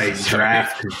coordinator. Right,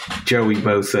 draft Joey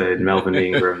Bosa and Melvin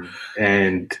Ingram.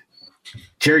 And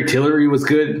Jerry Tillery was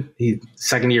good. He's a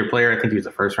second-year player. I think he was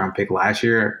a first-round pick last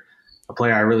year. A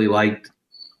player I really liked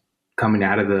coming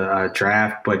out of the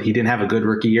draft, but he didn't have a good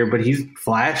rookie year. But he's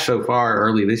flashed so far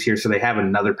early this year, so they have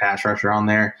another pass rusher on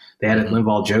there. They had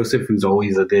Linval Joseph, who's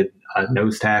always a good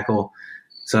nose tackle.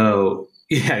 So –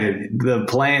 yeah, the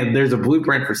plan, there's a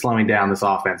blueprint for slowing down this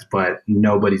offense, but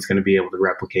nobody's going to be able to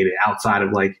replicate it outside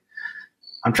of, like,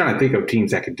 I'm trying to think of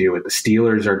teams that could do it. The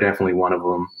Steelers are definitely one of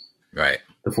them. Right.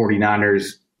 The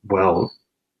 49ers, well,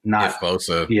 not. Nick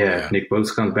Bosa. Yeah, Nick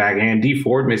Bosa comes back. And Dee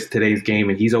Ford missed today's game,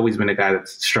 and he's always been a guy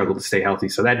that's struggled to stay healthy.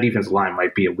 So that defensive line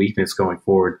might be a weakness going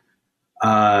forward.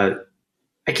 I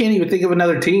can't even think of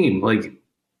another team. Like,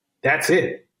 that's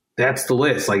it. That's the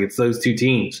list. Like, it's those two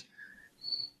teams.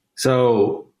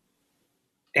 So,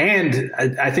 and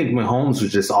I think Mahomes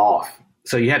was just off.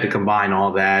 So you had to combine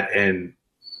all that, and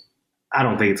I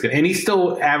don't think it's good. And he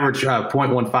still averaged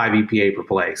 0.15 EPA per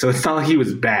play. So it's not like he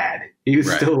was bad. He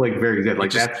was still, like, very good.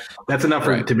 Like, that's enough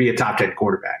for him to be a top 10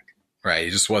 quarterback. Right. He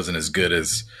just wasn't as good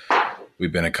as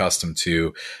we've been accustomed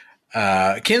to.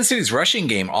 Kansas City's rushing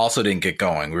game also didn't get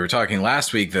going. We were talking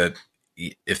last week that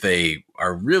if they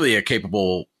are really a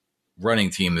capable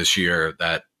running team this year,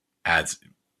 that adds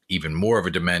even more of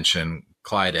a dimension.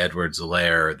 Clyde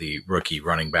Edwards-Helaire, the rookie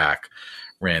running back,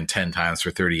 ran 10 times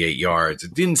for 38 yards.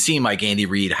 It didn't seem like Andy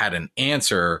Reid had an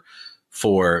answer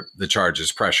for the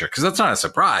Chargers' pressure, because that's not a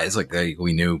surprise. Like,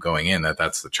 we knew going in that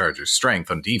that's the Chargers' strength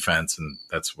on defense, and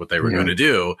that's what they were going to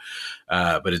do.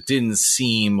 But it didn't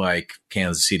seem like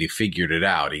Kansas City figured it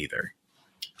out either.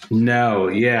 No,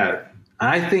 yeah.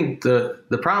 I think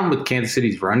the problem with Kansas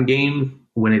City's run game,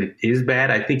 when it is bad,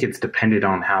 I think it's dependent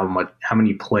on how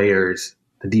many players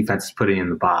the defense is putting in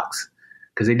the box,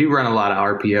 because they do run a lot of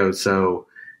RPOs. So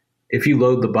if you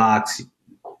load the box,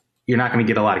 you're not going to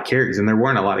get a lot of carries, and there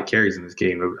weren't a lot of carries in this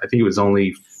game. I think it was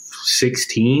only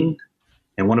 16,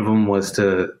 and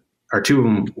two of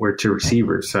them were to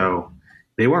receivers. So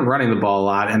they weren't running the ball a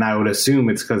lot, and I would assume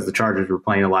it's because the Chargers were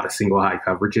playing a lot of single high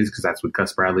coverages, because that's what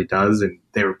Gus Bradley does, and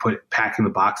they were packing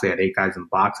the box. They had 8 guys in the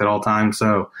box at all times.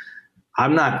 So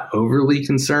I'm not overly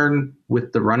concerned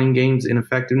with the running game's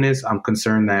ineffectiveness. I'm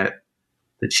concerned that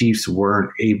the Chiefs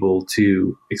weren't able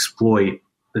to exploit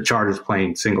the Chargers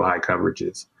playing single high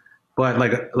coverages. But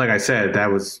like I said,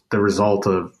 that was the result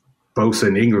of Bosa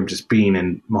and Ingram just being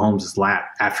in Mahomes' lap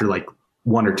after like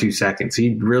 1 or 2 seconds.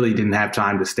 He really didn't have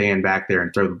time to stand back there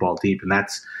and throw the ball deep. And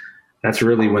that's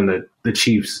really when the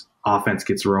Chiefs offense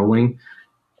gets rolling.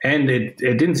 And it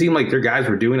didn't seem like their guys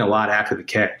were doing a lot after the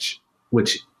catch,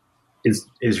 which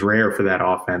is rare for that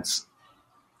offense.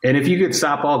 And if you could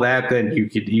stop all that, then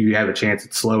you have a chance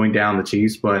at slowing down the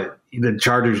Chiefs. But the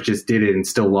Chargers just did it and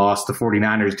still lost. The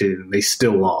 49ers did it and they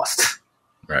still lost.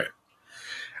 Right.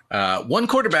 One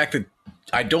quarterback that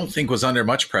I don't think was under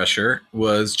much pressure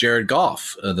was Jared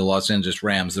Goff, the Los Angeles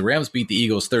Rams. The Rams beat the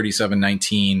Eagles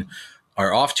 37-19,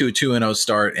 are off to a 2-0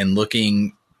 start and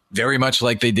looking very much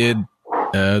like they did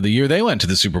the year they went to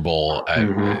the Super Bowl.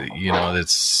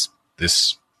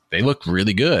 They looked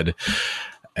really good.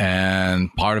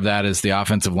 And part of that is the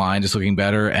offensive line just looking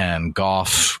better, and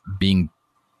Goff being,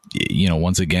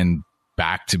 once again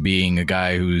back to being a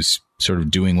guy who's sort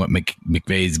of doing what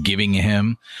McVay's giving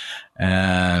him.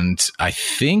 And I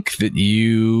think that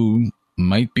you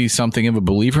might be something of a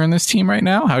believer in this team right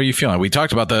now. How are you feeling? We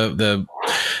talked about the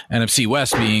NFC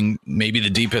West being maybe the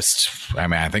deepest. I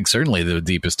mean, I think certainly the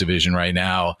deepest division right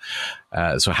now.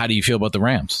 So how do you feel about the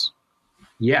Rams?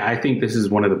 Yeah, I think this is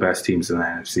one of the best teams in the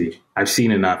NFC. I've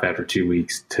seen enough after 2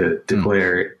 weeks to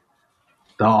declare it.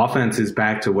 The offense is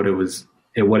back to what it was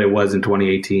in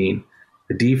 2018.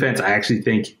 The defense, I actually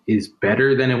think, is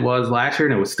better than it was last year,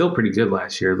 and it was still pretty good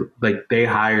last year. Like, they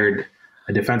hired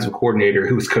a defensive coordinator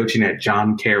who was coaching at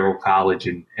John Carroll College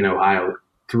in Ohio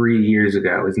 3 years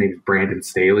ago. His name is Brandon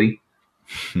Staley.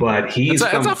 But he's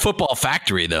it's a football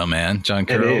factory, though, man. John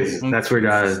Carroll. It is. That's where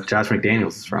Josh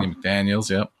McDaniels is from. McDaniels,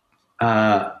 yep.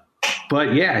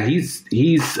 But yeah,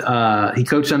 he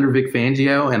coached under Vic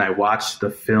Fangio, and I watched the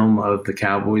film of the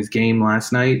Cowboys game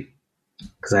last night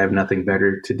because I have nothing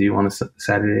better to do on a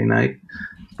Saturday night.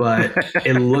 But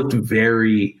it looked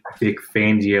very Vic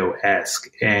Fangio-esque,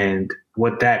 and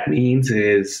what that means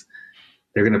is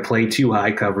they're going to play 2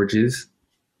 high coverages.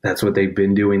 That's what they've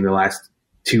been doing the last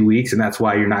 2 weeks, and that's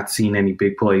why you're not seeing any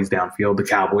big plays downfield. The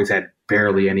Cowboys had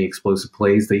barely any explosive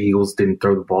plays. The Eagles didn't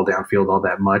throw the ball downfield all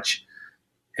that much.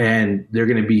 And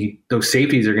those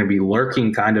safeties are going to be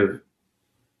lurking kind of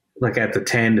like at the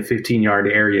 10 to 15 yard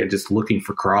area, just looking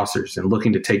for crossers and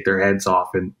looking to take their heads off.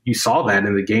 And you saw that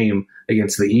in the game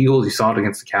against the Eagles. You saw it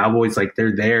against the Cowboys. Like,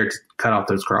 they're there to cut off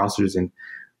those crossers and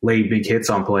lay big hits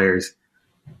on players.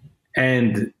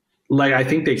 And like, I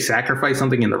think they sacrificed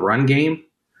something in the run game,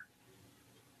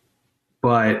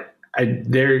 but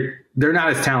they're not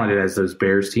as talented as those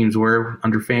Bears teams were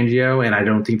under Fangio, and I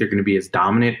don't think they're going to be as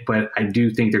dominant, but I do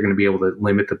think they're going to be able to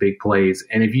limit the big plays.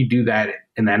 And if you do that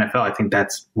in the NFL, I think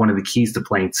that's one of the keys to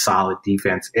playing solid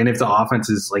defense. And if the offense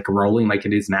is like rolling like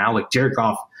it is now, like Jared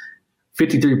Goff,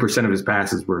 53% of his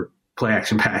passes were play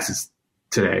action passes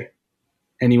today,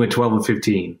 and he went 12 of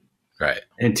 15, right,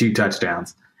 and 2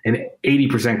 touchdowns, and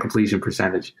 80% completion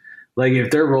percentage. Like,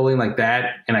 if they're rolling like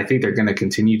that, and I think they're going to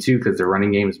continue to because their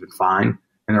running game has been fine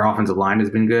and their offensive line has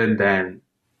been good, then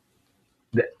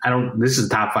this is a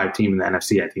top 5 team in the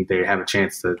NFC. I think they have a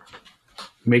chance to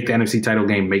make the NFC title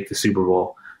game, make the Super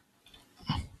Bowl.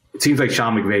 It seems like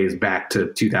Sean McVay is back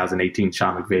to 2018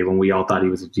 Sean McVay when we all thought he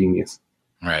was a genius.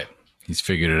 Right. He's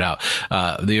figured it out.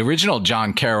 The original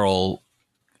John Carroll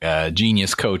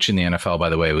genius coach in the NFL, by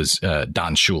the way, was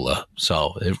Don Shula.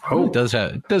 So it really does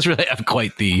really have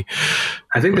quite the.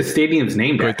 I think the stadium's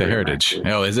named quite after the heritage.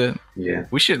 Oh, is it? Yeah.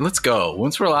 Let's go.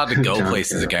 Once we're allowed to go John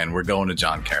places Carroll. again, we're going to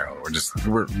John Carroll.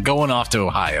 We're going off to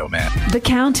Ohio, man. The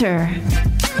Counter.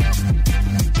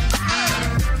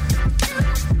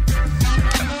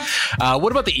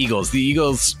 What about the Eagles? The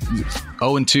Eagles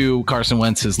 0-2. Carson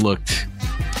Wentz has looked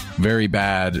very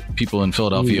bad. People in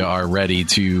Philadelphia are ready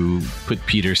to put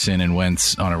Peterson and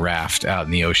Wentz on a raft out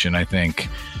in the ocean, I think.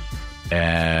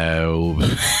 I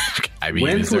mean,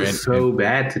 Wentz was so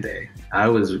bad today. I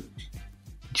was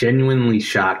genuinely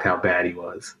shocked how bad he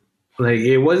was. Like,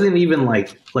 it wasn't even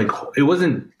like it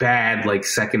wasn't bad like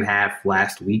second half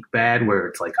last week bad where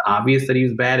it's like obvious that he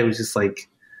was bad. It was just like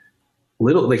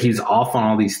little, like he was off on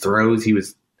all these throws. He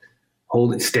was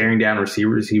staring down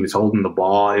receivers. He was holding the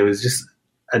ball. It was just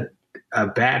a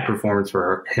bad performance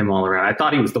for him all around. I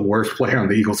thought he was the worst player on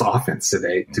the Eagles offense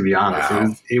today, to be honest.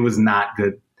 Wow. It was not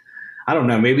good. I don't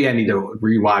know. Maybe I need to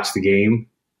rewatch the game,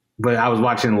 but I was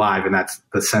watching live and that's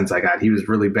the sense I got. He was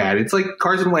really bad. It's like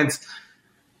Carson Wentz,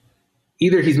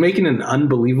 either he's making an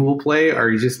unbelievable play or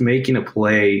he's just making a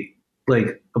play,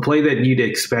 like a play that you'd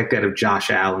expect out of Josh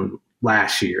Allen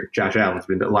last year. Josh Allen's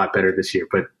been a lot better this year,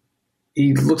 but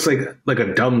he looks like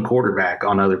a dumb quarterback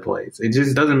on other plays. It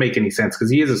just doesn't make any sense because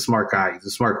he is a smart guy. He's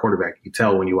a smart quarterback. You can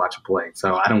tell when you watch a play.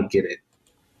 So I don't get it.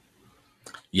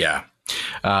 Yeah.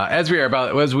 As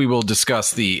we will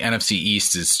discuss, the NFC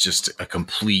East is just a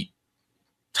complete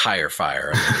tire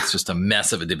fire. I mean, it's just a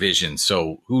mess of a division.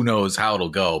 So who knows how it'll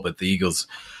go, but the Eagles,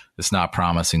 it's not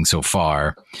promising so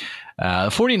far. The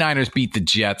 49ers beat the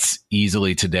Jets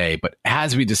easily today, but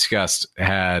as we discussed,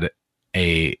 are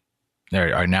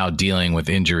now dealing with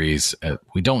injuries.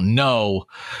 We don't know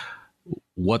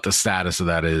what the status of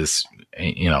that is.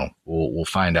 We'll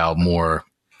find out more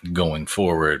going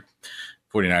forward.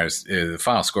 49ers, the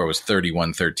final score was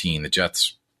 31-13. The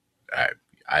Jets,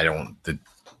 Adam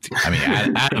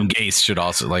Gase should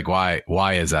also, like, why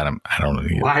is Adam? I don't know.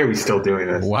 Why are we still doing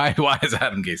this? Why is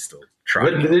Adam Gase still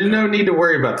But there's no need to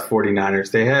worry about the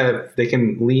 49ers. They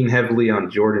can lean heavily on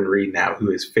Jordan Reed now,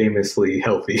 who is famously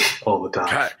healthy all the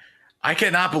time. God, I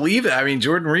cannot believe it. I mean,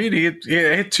 Jordan Reed, he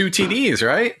hit 2 TDs,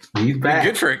 right? He's back.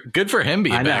 Good for him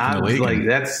being back in the league. Like,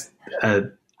 that's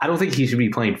I don't think he should be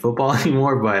playing football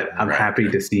anymore, but I'm happy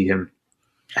to see him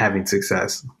having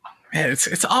success. Man,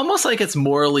 it's almost like it's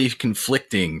morally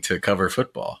conflicting to cover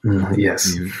football.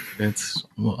 Yes. It's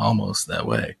almost that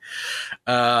way.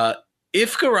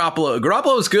 If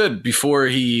Garoppolo was good before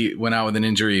he went out with an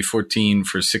injury, 14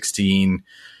 for 16,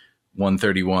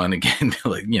 131. Again,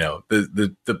 like, you know,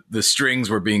 the strings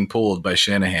were being pulled by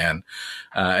Shanahan.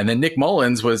 And then Nick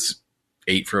Mullins was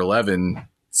 8 for 11.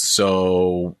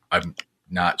 So I'm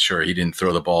not sure he didn't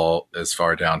throw the ball as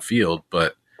far downfield,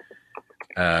 but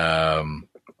how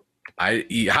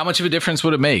much of a difference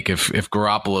would it make if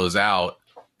Garoppolo's out?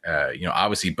 You know,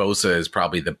 obviously Bosa is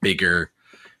probably the bigger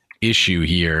issue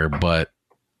here, but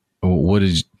what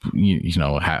is, you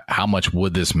know, how much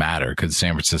would this matter? Could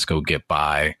San Francisco get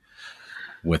by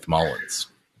with Mullins?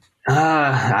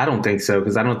 I don't think so,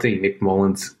 because I don't think Nick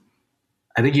Mullins.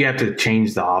 I think you have to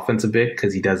change the offense a bit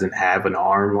because he doesn't have an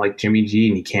arm like Jimmy G,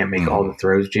 and he can't make all the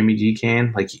throws Jimmy G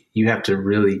can. Like, you have to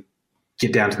really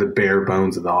get down to the bare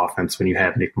bones of the offense when you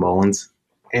have Nick Mullins.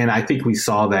 And I think we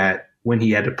saw that when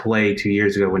he had to play 2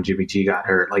 years ago when Jimmy G got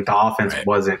hurt. Like, the offense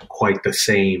wasn't quite the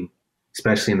same,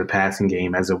 especially in the passing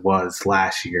game, as it was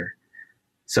last year.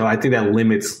 So I think that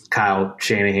limits Kyle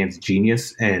Shanahan's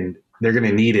genius, and they're going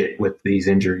to need it with these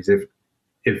injuries.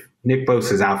 If Nick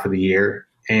Bosa is out for the year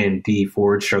and D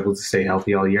Ford struggles to stay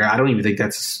healthy all year, I don't even think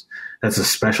that's a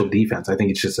special defense. I think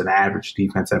it's just an average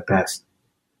defense at best.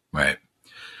 Right.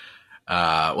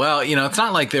 Well, you know, it's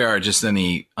not like there are just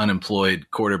any unemployed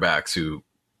quarterbacks who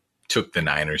took the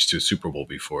Niners to a Super Bowl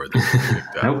before.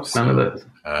 Nope, none of those.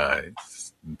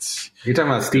 You're talking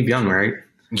about Steve Young, right?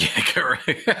 Yeah, correct.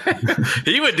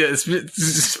 He would do.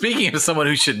 Speaking of someone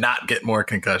who should not get more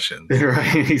concussions,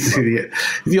 right? He's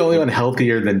the only one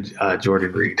healthier than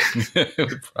Jordan Reed.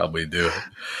 Would probably do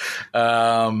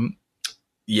it.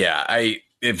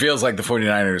 It feels like the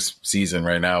 49ers season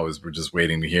right now is we're just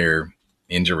waiting to hear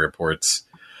injury reports.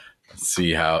 Let's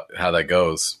see how that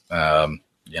goes.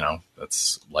 You know,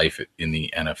 that's life in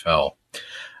the NFL.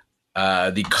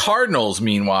 The Cardinals,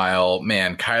 meanwhile,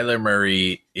 man, Kyler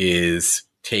Murray is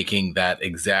taking that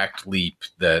exact leap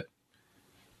that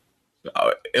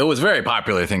it was a very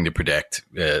popular thing to predict.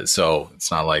 So it's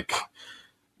not like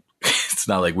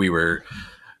we were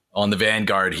on the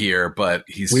vanguard here, but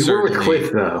we were with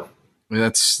Cliff though.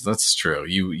 That's true.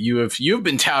 You've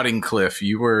been touting Cliff.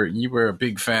 You were a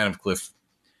big fan of Cliff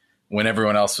when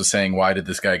everyone else was saying, why did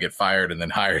this guy get fired and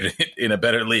then hired in a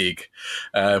better league?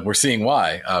 We're seeing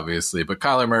why, obviously. But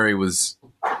Kyler Murray was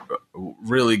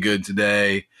really good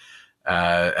today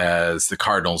as the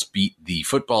Cardinals beat the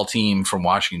football team from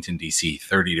Washington, D.C.,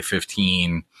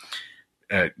 30-15.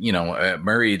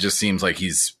 Murray just seems like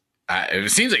he's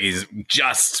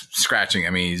just scratching. I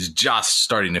mean, he's just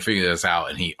starting to figure this out,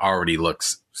 and he already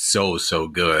looks so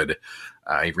good.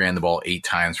 He ran the ball 8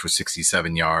 times for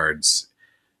 67 yards.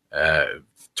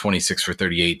 26 for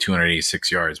 38, 286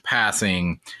 yards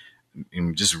passing,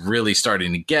 and just really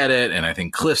starting to get it. And I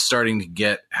think Cliff's starting to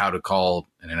get how to call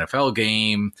an NFL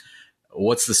game.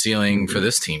 What's the ceiling for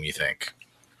this team, you think?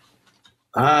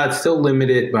 It's still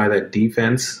limited by that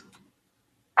defense,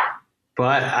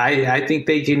 but I think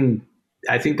they can.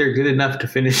 I think they're good enough to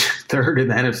finish third in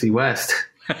the NFC West.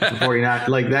 Before you're not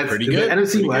like that's pretty good. The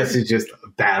NFC West is just a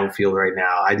battlefield right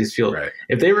now. I just feel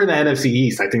if they were in the NFC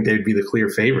East, I think they'd be the clear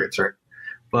favorites, right?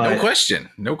 But no question.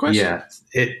 Yeah,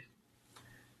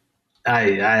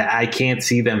 I can't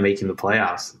see them making the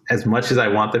playoffs as much as I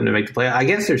want them to make the playoffs. I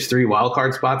guess there's 3 wild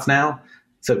card spots now,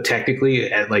 so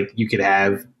technically, like you could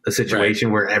have a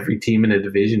situation where every team in a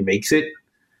division makes it,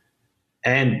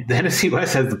 and the NFC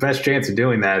West has the best chance of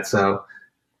doing that. So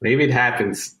maybe it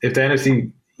happens if the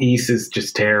NFC East is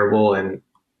just terrible, and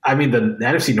I mean the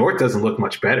NFC North doesn't look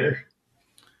much better.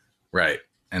 Right,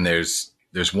 and there's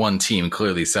one team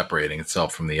clearly separating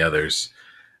itself from the others.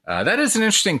 That is an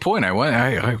interesting point.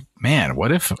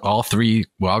 What if all 3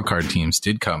 wildcard teams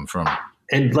did come from?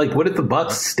 And like, what if the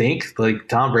Bucs stink? Like,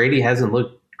 Tom Brady hasn't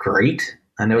looked great.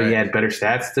 I know he had better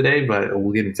stats today, but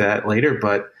we'll get into that later.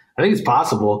 But I think it's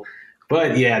possible.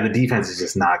 But yeah, the defense is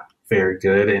just not very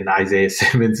good, and Isaiah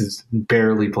Simmons is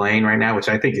barely playing right now, which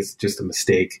I think is just a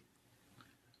mistake.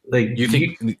 Like, you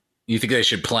think they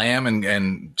should play him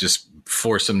and just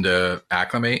force him to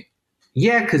acclimate?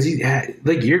 Yeah, because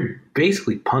you're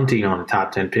basically punting on a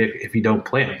top 10 pick if you don't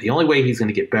play him. The only way he's going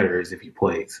to get better is if he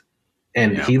plays.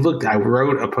 And he looked, I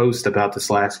wrote a post about this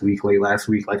late last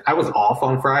week. Like, I was off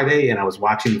on Friday and I was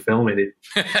watching the film, and it,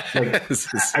 like,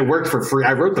 I worked for free.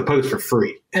 I wrote the post for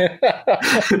free.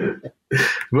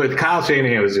 But Kyle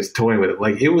Shanahan was just toying with it.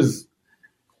 Like, it was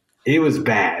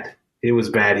bad. It was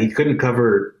bad. He couldn't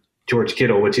cover George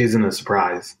Kittle, which isn't a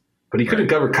surprise, but he couldn't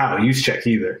cover Kyle Juszczyk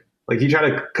either. Like, he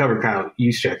tried to cover Kyle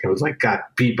Juszczyk and was like,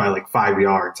 got beat by like 5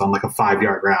 yards on like a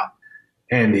 5-yard route.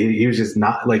 And he was just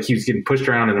not, like, he was getting pushed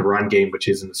around in the run game, which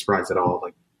isn't a surprise at all.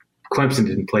 Like, Clemson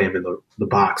didn't play him in the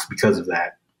box because of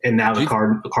that. And now the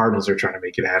Cardinals are trying to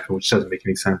make it happen, which doesn't make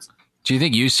any sense. Do you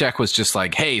think Juszczyk was just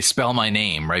like, hey, spell my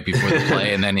name right before the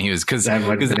play? And then he was, because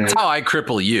that's how I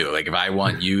cripple you. Like, if I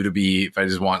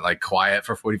just want like quiet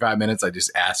for 45 minutes, I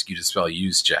just ask you to spell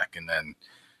Juszczyk, and then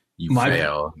you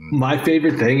fail. My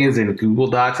favorite thing is in Google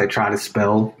Docs, I try to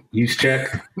spell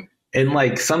Juszczyk. And,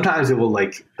 like, sometimes it will,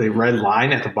 like, the red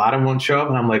line at the bottom won't show up,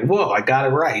 and I'm like, whoa, I got it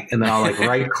right. And then I'll, like,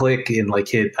 right-click and, like,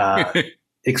 hit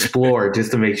explore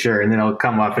just to make sure. And then it'll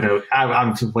come up, and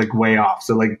I'm just, like, way off.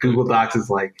 So, like, Google Docs is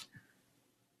like,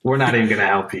 we're not even going to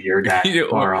help you. You're that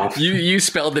far off. You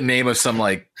spelled the name of some,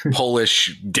 like,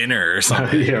 Polish dinner or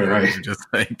something. Yeah, right. Just,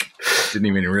 like, didn't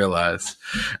even realize.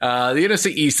 The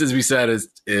NFC East, as we said,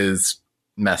 is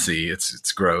messy.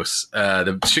 It's gross.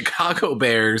 The Chicago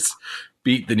Bears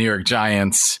beat the New York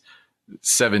Giants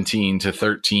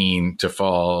 17-13 to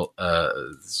fall.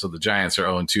 So the Giants are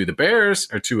 0-2. The Bears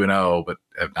are 2-0, but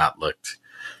have not looked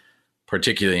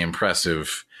particularly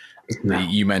impressive. No.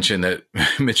 You mentioned that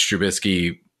Mitch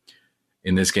Trubisky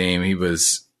in this game, he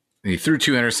threw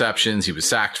 2 interceptions. He was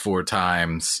sacked 4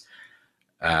 times.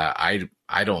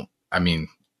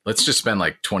 Let's just spend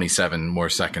like 27 more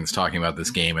seconds talking about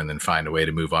this game and then find a way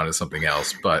to move on to something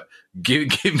else. But give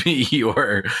me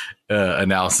your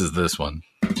analysis of this one.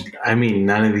 I mean,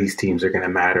 none of these teams are going to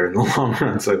matter in the long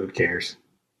run, so who cares?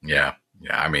 Yeah.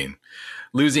 I mean,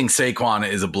 losing Saquon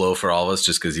is a blow for all of us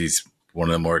just because he's one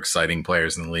of the more exciting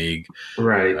players in the league.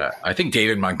 Right. I think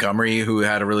David Montgomery, who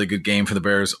had a really good game for the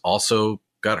Bears, also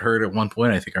got hurt at one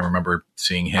point. I think I remember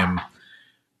seeing him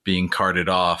being carted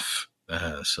off.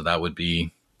 So that would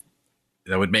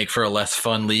make for a less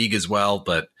fun league as well,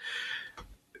 but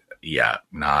yeah,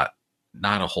 not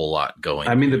a whole lot going.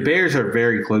 I mean, the Bears are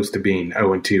very close to being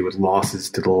 0-2 with losses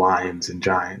to the Lions and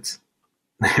Giants.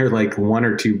 They're like 1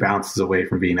 or 2 bounces away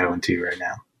from being 0-2 right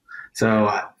now.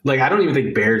 So, like, I don't even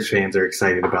think Bears fans are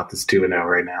excited about this 2-0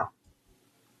 right now.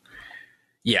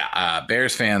 Yeah,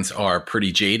 Bears fans are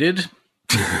pretty jaded,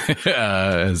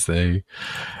 as they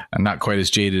are not quite as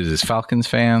jaded as Falcons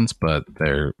fans, but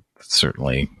they're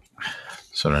certainly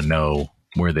sort of know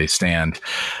where they stand.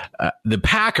 The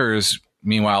Packers,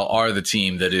 meanwhile, are the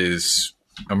team that is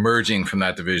emerging from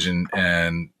that division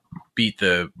and beat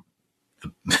the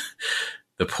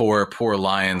poor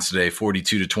Lions today,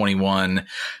 42-21.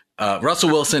 Russell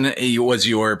Wilson was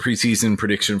your preseason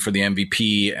prediction for the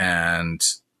MVP, and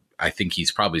I think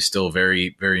he's probably still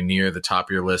very, very near the top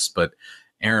of your list. But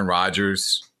Aaron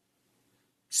Rodgers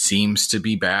seems to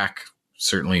be back,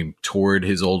 certainly toward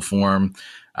his old form.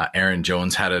 Aaron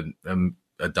Jones had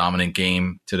a dominant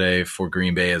game today for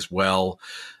Green Bay as well.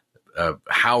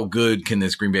 How good can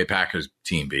this Green Bay Packers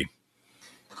team be?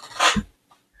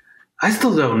 I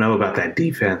still don't know about that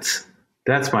defense.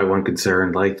 That's my one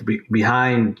concern. Like,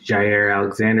 behind Jair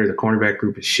Alexander, the cornerback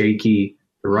group is shaky.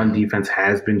 The run defense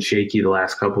has been shaky the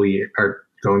last couple of years, or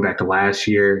going back to last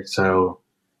year. So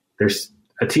there's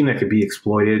a team that could be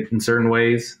exploited in certain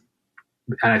ways.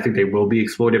 And I think they will be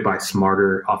exploited by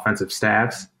smarter offensive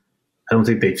staffs. I don't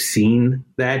think they've seen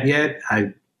that yet.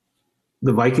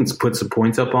 The Vikings put some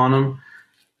points up on them.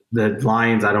 The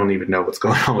Lions, I don't even know what's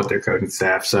going on with their coaching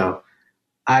staff. So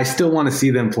I still want to see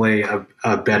them play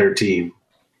a better team.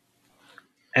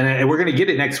 And we're going to get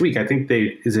it next week. I think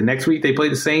is it next week they play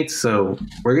the Saints? So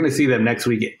we're going to see them next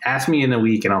week. Ask me in a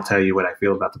week and I'll tell you what I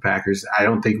feel about the Packers. I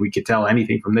don't think we could tell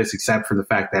anything from this except for the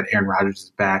fact that Aaron Rodgers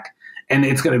is back. And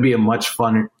it's going to be a much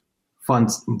funner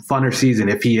season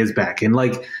if he is back. And,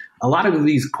 like, a lot of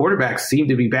these quarterbacks seem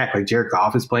to be back. Like, Jared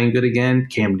Goff is playing good again.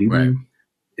 Cam Newton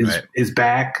is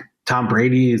back. Tom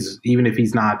Brady is, even if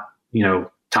he's not,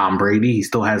 Tom Brady, he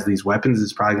still has these weapons.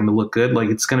 It's probably going to look good. Like,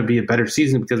 it's going to be a better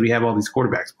season because we have all these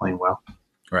quarterbacks playing well.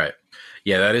 Right.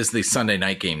 Yeah, that is the Sunday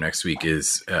night game next week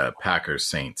is Packers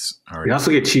Saints. We also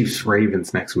get Chiefs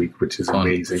Ravens next week, which is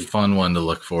amazing. Fun one to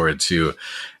look forward to.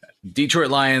 Detroit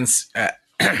Lions.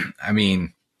 I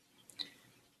mean,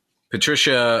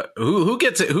 Patricia. Who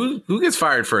gets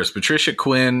fired first? Patricia,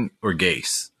 Quinn, or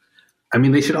Gase? I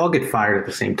mean, they should all get fired at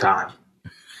the same time.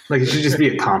 Like, it should just be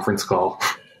a conference call.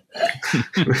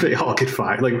 They all get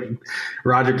fired. Like,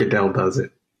 Roger Goodell does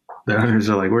it. The owners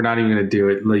are like, we're not even going to do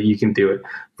it. Like, you can do it.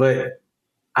 But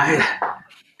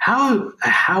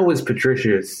how is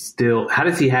Patricia still? How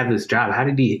does he have this job? How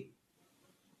did he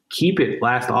keep it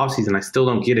last offseason? I still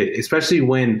don't get it, especially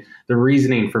when the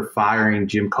reasoning for firing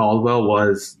Jim Caldwell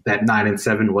was that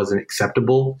 9-7 wasn't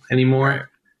acceptable anymore. Right.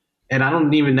 And I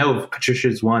don't even know if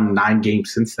Patricia's won 9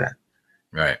 games since then.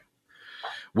 Right.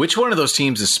 Which one of those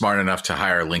teams is smart enough to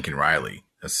hire Lincoln Riley?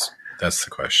 That's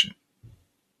the question.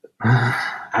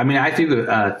 I mean, I threw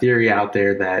the theory out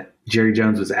there that Jerry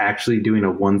Jones was actually doing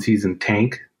a 1-season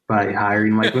tank by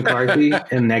hiring Mike McCarthy,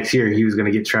 and next year he was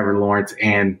going to get Trevor Lawrence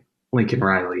and Lincoln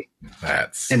Riley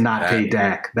and not pay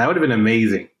Dak. That would have been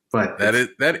amazing. But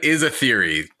that is a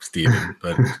theory, Steven,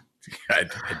 but I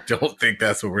don't think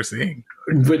that's what we're seeing.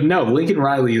 But no, Lincoln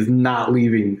Riley is not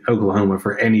leaving Oklahoma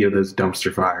for any of those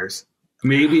dumpster fires.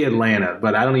 Maybe Atlanta,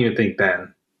 but I don't even think that.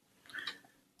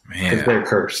 Man, because they're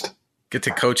cursed. Get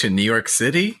to coach in New York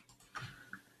City?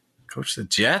 Coach the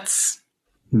Jets?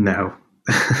 No.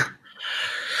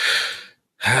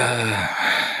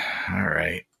 All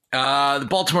right. The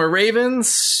Baltimore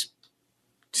Ravens,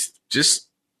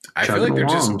 I feel like they're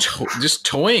just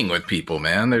toying with people,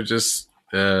 man. They're just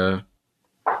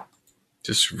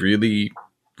really,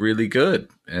 really good.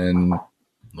 And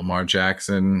Lamar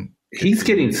Jackson, he's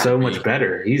getting so much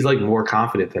better. He's like more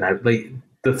confident than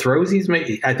the throws he's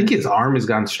making. I think his arm has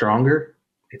gotten stronger.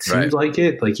 It seems like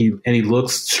it. Like he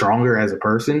looks stronger as a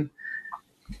person.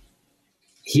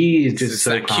 He is just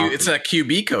so cute. It's that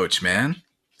QB coach, man.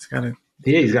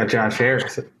 He's got Josh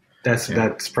Harris.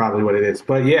 That's probably what it is.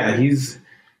 But yeah, he's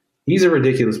a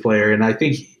ridiculous player, and I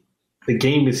think the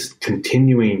game is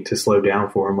continuing to slow down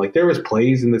for him. Like there was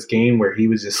plays in this game where he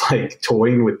was just like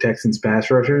toying with Texans pass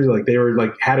rushers. Like they were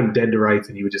like had him dead to rights,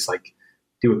 and he would just like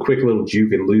do a quick little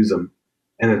juke and lose them,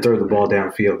 and then throw the ball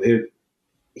downfield.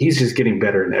 He's just getting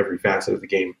better in every facet of the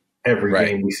game. Every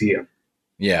game we see him.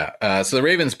 Yeah. So the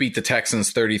Ravens beat the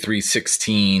Texans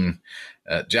 33-16.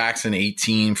 Jackson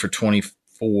 18 for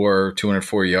 24,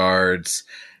 204 yards.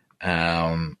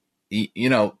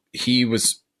 He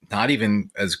was not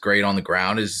even as great on the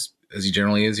ground as he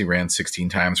generally is. He ran 16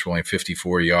 times for only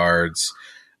 54 yards.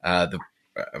 The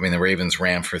Ravens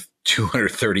ran for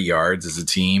 230 yards as a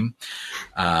team.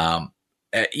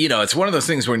 It's one of those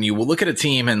things when you will look at a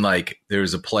team and like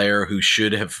there's a player who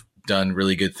should have done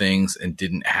really good things and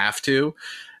didn't have to.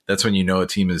 That's when you know a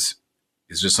team is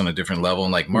just on a different level.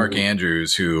 And like Mark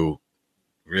Andrews, who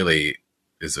really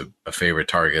is a favorite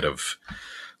target of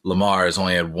Lamar, has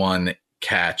only had 1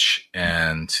 catch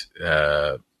and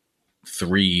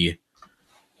 3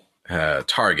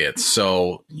 targets.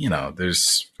 So,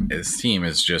 his team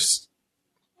is just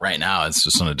right now, it's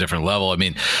just on a different level. I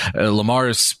mean,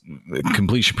 Lamar's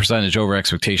completion percentage over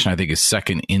expectation, I think, is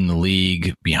second in the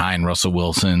league behind Russell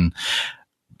Wilson.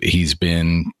 He's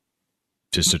been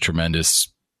just a tremendous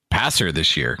passer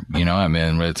this year.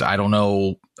 I don't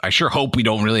know. I sure hope we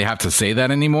don't really have to say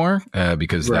that anymore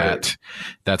because that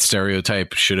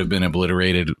stereotype should have been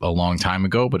obliterated a long time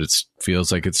ago, but it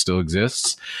feels like it still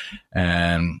exists.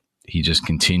 And he just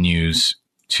continues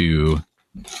to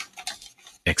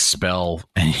expel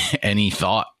any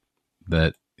thought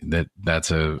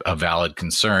that's a valid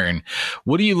concern.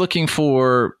 What are you looking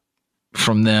for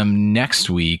from them next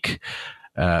week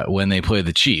when they play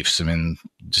the Chiefs? I mean,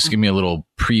 just give me a little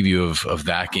preview of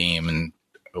that game and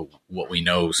what we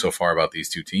know so far about these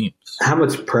two teams. How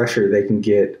much pressure they can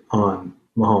get on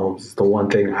Mahomes is the one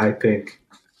thing I think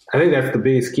that's the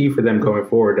biggest key for them going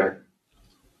forward.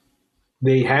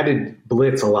 They had to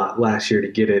blitz a lot last year to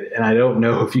get it, and I don't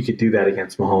know if you could do that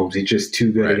against Mahomes. He's just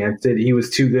too good against it. He was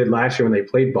too good last year when they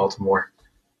played Baltimore.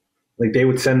 Like they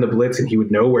would send the blitz, and he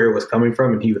would know where it was coming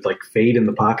from, and he would like fade in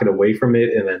the pocket away from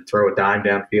it and then throw a dime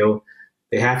downfield.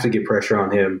 They have to get pressure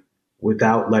on him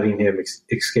without letting him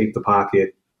escape the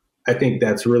pocket. I think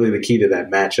that's really the key to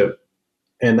that matchup.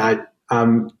 And I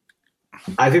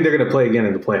think they're going to play again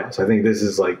in the playoffs. I think this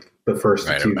is like the first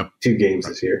two games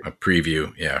this year. A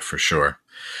preview, yeah, for sure.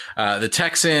 The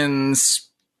Texans.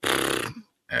 Poor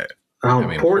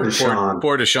Deshaun.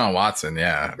 Poor Deshaun Watson,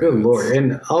 yeah. Good Lord.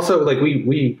 And also, like,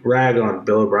 we rag on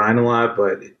Bill O'Brien a lot,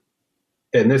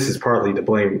 and this is partly to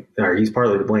blame, or he's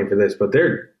partly to blame for this, but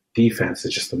their defense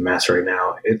is just a mess right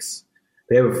now.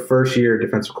 They have a first-year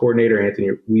defensive coordinator, Anthony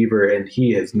Weaver, and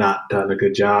he has not done a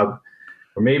good job.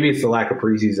 Or maybe it's the lack of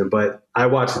preseason, but I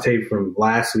watched the tape from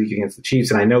last week against the Chiefs,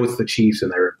 and I know it's the Chiefs,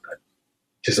 and they're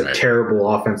just a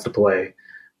terrible offense to play.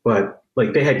 But,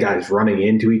 like, they had guys running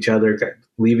into each other,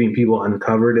 leaving people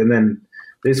uncovered. And then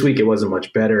this week it wasn't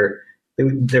much better.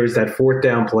 There was that 4th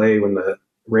down play when the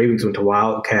Ravens went to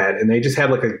Wildcat, and they just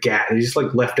had, like, a gap. They just,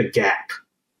 like, left a gap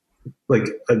like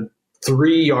a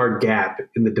 3-yard gap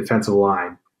in the defensive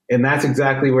line. And that's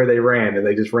exactly where they ran, and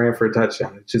they just ran for a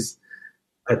touchdown. It's just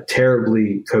a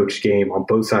terribly coached game on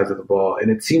both sides of the ball. And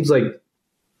it seems like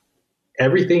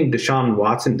everything Deshaun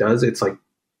Watson does, it's like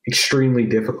extremely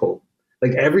difficult.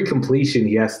 Like every completion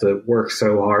he has to work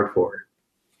so hard for.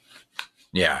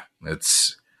 Yeah,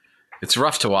 it's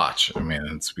rough to watch. I mean,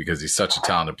 it's because he's such a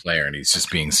talented player and he's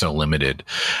just being so limited.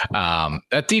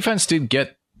 That defense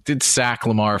did sack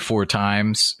Lamar 4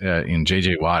 times. And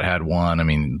J.J. Watt had one. I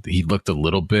mean, he looked a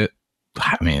little bit.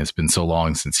 I mean, it's been so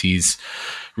long since he's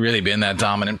really been that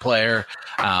dominant player.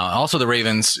 Also, the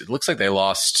Ravens, it looks like they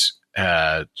lost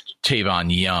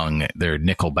Tavon Young, their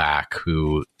nickelback,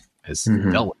 who has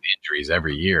dealt with injuries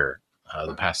every year,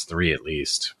 the past 3 at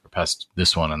least, or past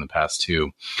this one and the past 2.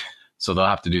 So they'll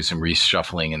have to do some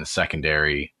reshuffling in the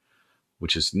secondary,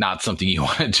 which is not something you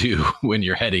want to do when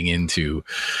you're heading into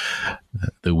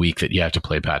the week that you have to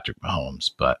play Patrick Mahomes.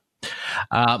 But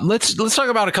let's talk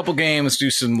about a couple games, do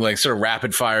some like sort of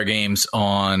rapid fire games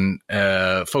on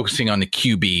focusing on the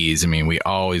QBs. I mean, we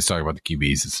always talk about the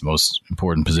QBs. It's the most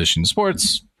important position in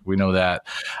sports. We know that.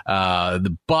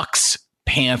 The Bucs,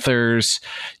 Panthers.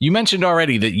 You mentioned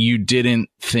already that you didn't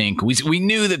think we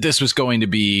knew that this was going to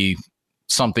be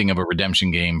something of a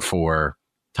redemption game for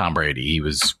Tom Brady. He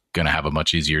was going to have a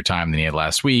much easier time than he had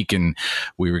last week, and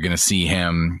we were going to see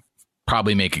him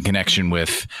probably make a connection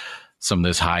with some of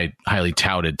this highly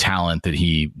touted talent that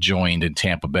he joined in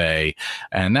Tampa Bay.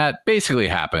 And that basically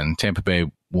happened. Tampa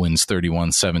Bay wins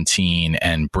 31-17,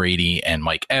 and Brady and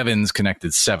Mike Evans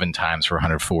connected 7 times for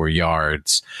 104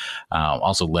 yards.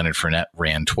 Also, Leonard Fournette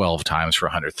ran 12 times for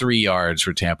 103 yards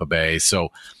for Tampa Bay. So,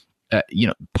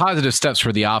 positive steps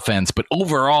for the offense. But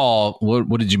overall,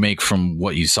 what did you make from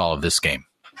what you saw of this game?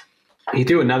 He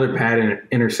threw another bad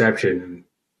interception.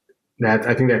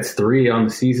 I think that's 3 on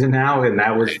the season now, and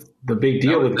that was the big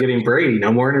deal with getting Brady.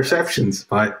 No more interceptions,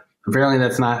 but apparently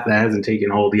that hasn't taken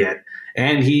hold yet.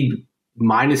 And he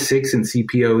 -6 in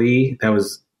CPOE. That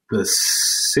was the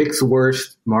 6th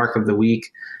worst mark of the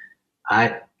week.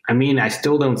 I mean, I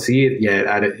still don't see it yet.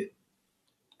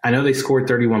 I know they scored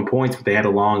 31 points, but they had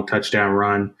a long touchdown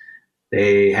run.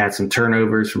 They had some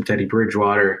turnovers from Teddy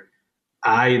Bridgewater.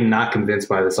 I'm not convinced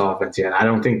by this offense yet. I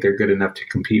don't think they're good enough to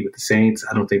compete with the Saints.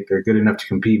 I don't think they're good enough to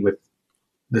compete with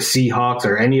the Seahawks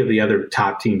or any of the other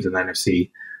top teams in the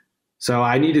NFC. So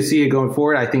I need to see it going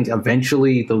forward. I think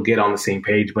eventually they'll get on the same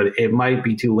page, but it might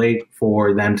be too late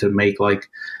for them to make like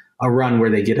a run where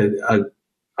they get a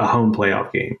home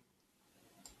playoff game.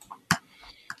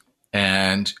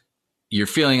 And your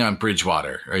feeling on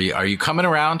Bridgewater? Are you coming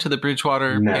around to the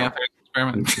Bridgewater Panthers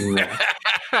experiment? No.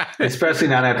 Especially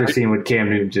not after seeing what Cam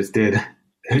Newton just did.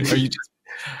 It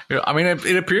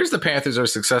appears the Panthers are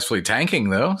successfully tanking,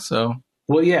 though. So,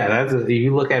 well, yeah,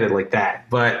 you look at it like that,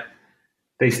 but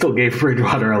they still gave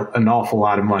Bridgewater an awful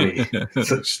lot of money.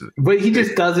 But he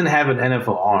just doesn't have an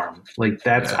NFL arm. Like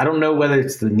that's, I don't know whether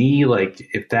it's the knee, like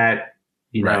if that,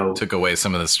 took away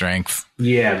some of the strength.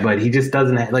 Yeah, but he just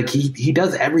doesn't have, like he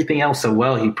does everything else so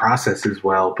well. He processes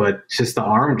well, but just the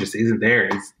arm just isn't there.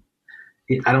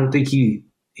 I don't think he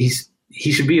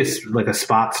should be a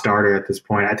spot starter at this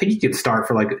point. I think he could start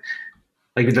for like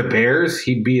the Bears.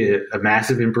 He'd be a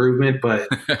massive improvement, but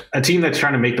a team that's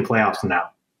trying to make the playoffs now.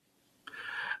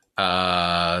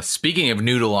 Speaking of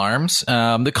noodle arms,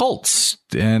 the Colts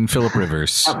and Phillip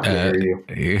Rivers. How dare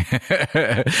you?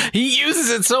 He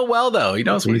uses it so well, though. He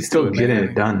knows what he's still getting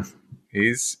it done.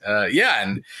 He's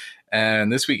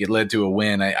and this week it led to a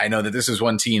win. I know that this is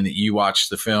one team that you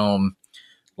watched the film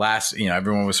last.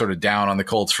 Everyone was sort of down on the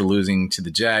Colts for losing to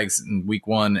the Jags in week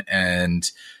 1,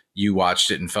 and you watched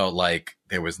it and felt like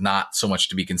there was not so much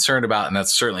to be concerned about, and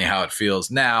that's certainly how it feels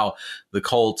now. The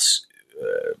Colts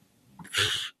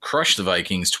crushed the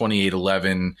Vikings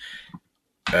 28-11.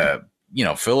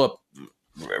 Phillip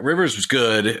Rivers was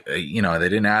good. They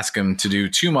didn't ask him to do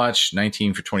too much.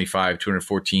 19 for 25,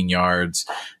 214 yards.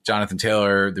 Jonathan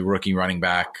Taylor, the rookie running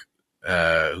back,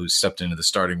 who stepped into the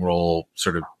starting role,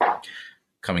 sort of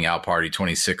coming out party,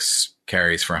 26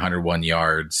 carries for 101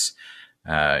 yards.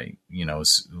 It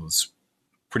was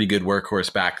pretty good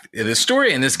workhorse back. The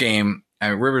story in this game,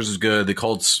 Rivers was good. The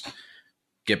Colts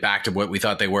get back to what we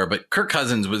thought they were, but Kirk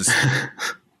Cousins was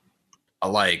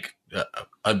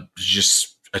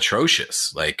just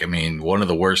atrocious. One of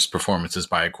the worst performances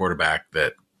by a quarterback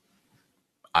that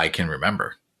I can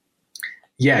remember.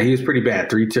 Yeah, he was pretty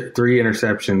bad. Three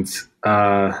interceptions.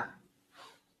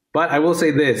 But I will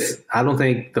say this. I don't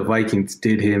think the Vikings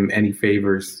did him any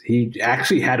favors. He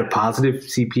actually had a positive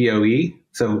CPOE.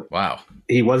 So wow,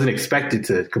 he wasn't expected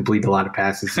to complete a lot of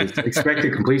passes. His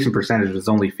expected completion percentage was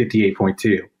only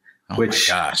 58.2. Oh which,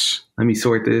 my gosh. Let me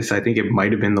sort this. I think it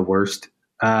might have been the worst.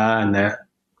 All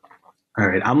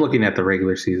right, I'm looking at the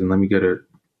regular season. Let me go to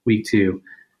week 2.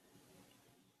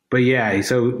 But yeah,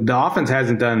 so the offense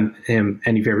hasn't done him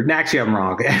any favor. Actually, I'm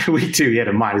wrong. Week 2, he had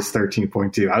a minus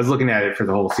 13.2. I was looking at it for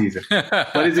the whole season.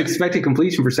 But his expected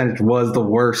completion percentage was the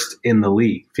worst in the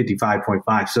league,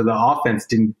 55.5. So the offense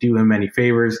didn't do him any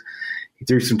favors. He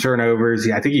threw some turnovers.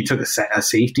 I think he took a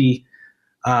safety.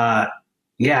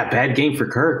 Bad game for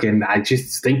Kirk. And I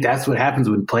just think that's what happens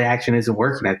when play action isn't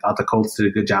working. I thought the Colts did a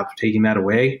good job of taking that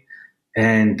away.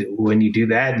 And when you do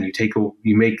that, and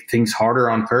you make things harder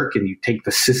on Kirk, and you take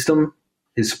the system,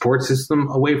 his support system,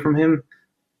 away from him.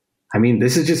 I mean,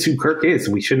 this is just who Kirk is.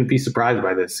 We shouldn't be surprised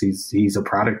by this. He's a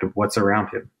product of what's around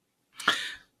him.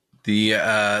 The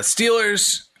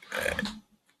Steelers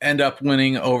end up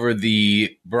winning over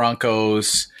the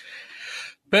Broncos.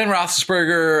 Ben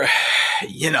Roethlisberger,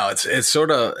 it's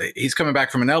sort of, he's coming back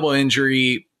from an elbow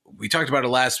injury. We talked about it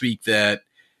last week that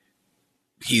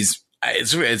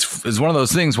it's one of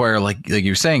those things where like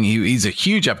you're saying, he's a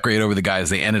huge upgrade over the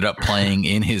guys they ended up playing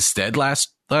in his stead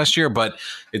last year, but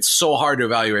it's so hard to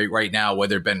evaluate right now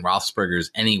whether Ben Roethlisberger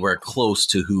is anywhere close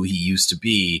to who he used to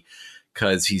be,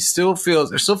 because he still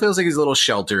feels like he's a little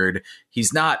sheltered.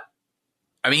 He's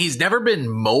never been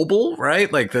mobile,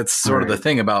 right? Like that's sort of the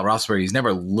thing about Roethlisberger. He's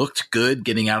never looked good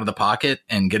getting out of the pocket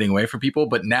and getting away from people,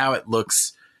 but now it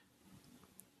looks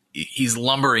he's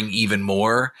lumbering even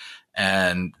more.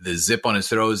 And the zip on his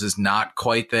throws is not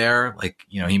quite there. Like,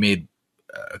 he made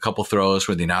a couple throws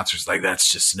where the announcer's like,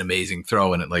 that's just an amazing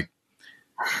throw. And it like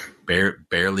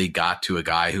barely got to a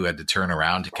guy who had to turn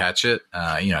around to catch it.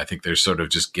 I think they're sort of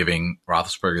just giving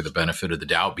Roethlisberger the benefit of the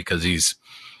doubt because he's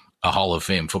a Hall of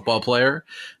Fame football player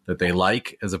that they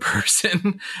like as a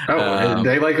person.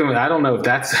 They like him. I don't know if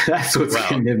that's what's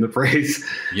getting him the praise.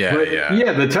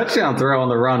 Yeah. The touchdown throw on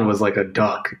the run was like a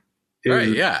duck.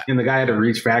 And the guy had to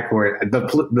reach back for it.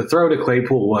 The throw to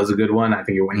Claypool was a good one. I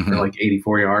think it went for like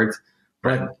 84 yards.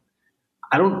 But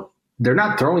they're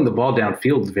not throwing the ball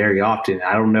downfield very often.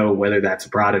 I don't know whether that's a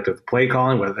product of the play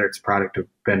calling, whether it's a product of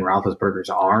Ben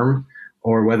Roethlisberger's arm,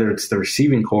 or whether it's the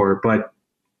receiving core. But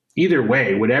either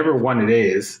way, whatever one it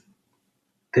is,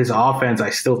 this offense I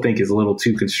still think is a little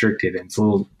too constricted. And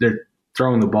they're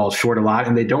throwing the ball short a lot,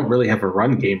 and they don't really have a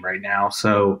run game right now.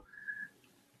 So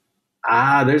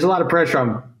there's a lot of pressure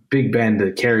on Big Ben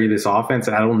to carry this offense.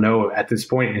 And I don't know at this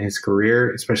point in his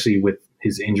career, especially with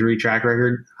his injury track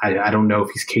record, I don't know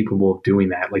if he's capable of doing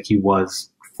that like he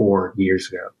was 4 years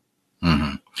ago.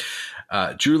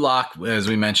 Mm-hmm. Drew Lock, as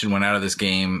we mentioned, went out of this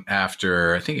game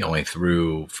after I think he only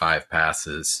threw 5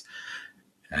 passes.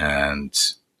 And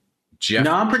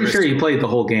I'm pretty sure he played the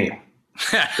whole game.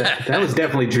 that was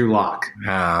definitely Drew Lock.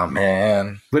 Oh,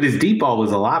 man. But his deep ball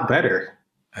was a lot better.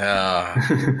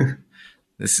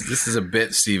 This is a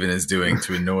bit Steven is doing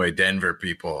to annoy Denver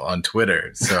people on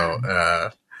Twitter. So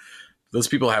those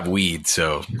people have weed,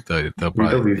 so they'll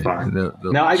probably be fine.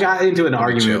 I got into an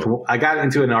argument.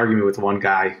 With one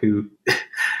guy who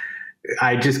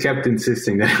I just kept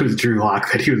insisting that it was Drew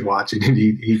Lock that he was watching, and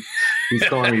he's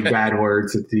calling me bad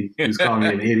words. He was calling me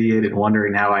an idiot and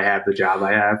wondering how I have the job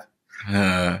I have.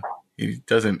 He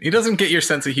doesn't get your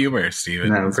sense of humor,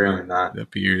 Steven. No, apparently not. That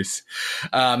appears.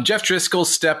 Jeff Driscoll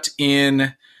stepped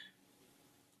in.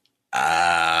 He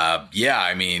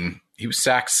was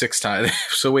sacked 6 times.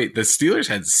 So wait, the Steelers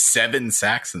had 7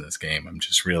 sacks in this game. I'm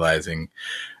just realizing.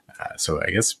 So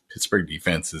I guess Pittsburgh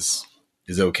defense is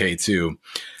okay too.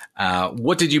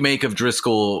 What did you make of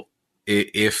Driscoll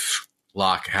if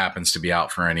Locke happens to be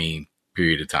out for any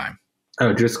period of time?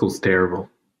 Oh, Driscoll's terrible.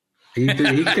 He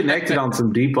connected on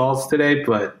some deep balls today,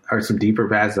 or some deeper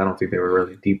passes. I don't think they were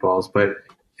really deep balls, but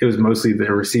it was mostly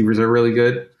the receivers are really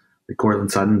good. The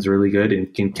Cortland Sutton's really good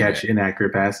and can catch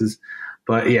inaccurate passes.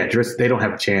 But yeah, they don't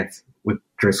have a chance with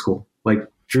Driscoll. Like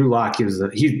Drew Lock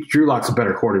Drew Lock's a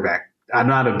better quarterback. I'm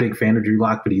not a big fan of Drew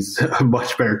Lock, but he's a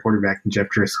much better quarterback than Jeff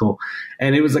Driscoll.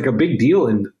 And it was like a big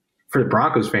deal for the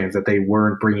Broncos fans that they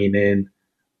weren't bringing in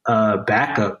a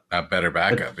better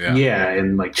backup. Yeah.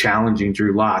 And like challenging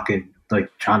Drew Lock, and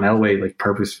like John Elway like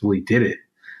purposefully did it.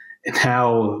 And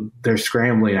now they're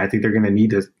scrambling. I think they're going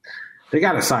to they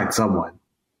got to sign someone.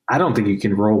 I don't think you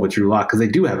can roll with Drew Lock because they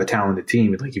do have a talented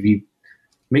team. Like if you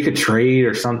make a trade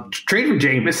or something, trade for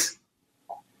Jameis.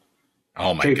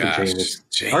 Oh my gosh.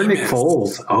 Jameis. Or Nick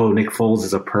Foles. Oh, Nick Foles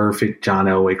is a perfect John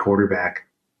Elway quarterback.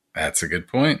 That's a good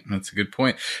point.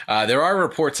 There are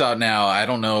reports out now. I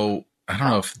don't know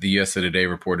if the USA Today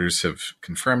reporters have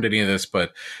confirmed any of this, but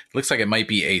it looks like it might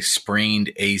be a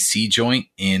sprained AC joint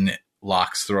in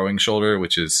Locke's throwing shoulder,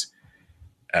 which is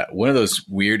one of those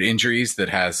weird injuries that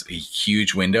has a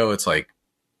huge window. It's like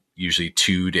usually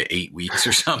 2 to 8 weeks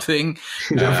or something.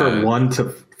 For 1 to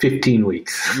 15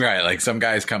 weeks. Right. Like some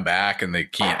guys come back and they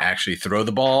can't actually throw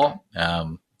the ball.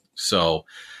 So,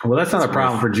 well, that's not a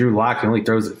problem for Drew Lock. He only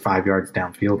throws it 5 yards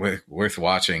downfield. Worth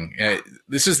watching.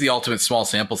 This is the ultimate small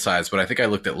sample size, but I think I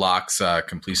looked at Lock's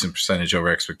completion percentage over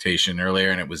expectation earlier,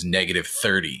 and it was negative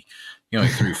 30. He only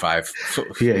threw 5.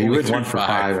 Yeah, he was 1 for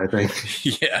 5, I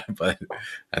think. Yeah, but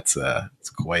it's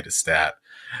quite a stat.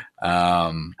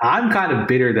 I'm kind of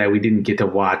bitter that we didn't get to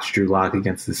watch Drew Lock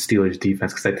against the Steelers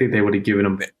defense, because I think they would have given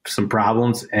him some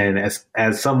problems. And as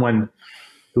someone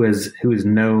who is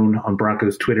known on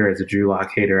Broncos Twitter as a Drew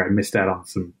Lock hater, I missed out on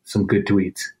some good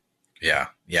tweets. Yeah.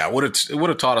 It would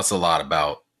have taught us a lot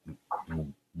about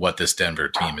what this Denver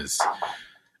team is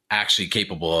actually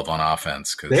capable of on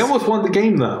offense. Cause, they almost won the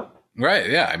game, though. Right,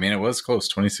 yeah. I mean, it was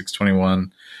close,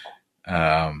 26-21.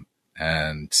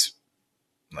 And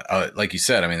like you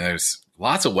said, I mean, there's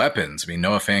lots of weapons. I mean,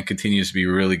 Noah Fant continues to be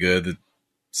really good, the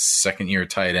second-year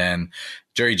tight end.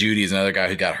 Jerry Jeudy is another guy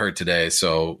who got hurt today,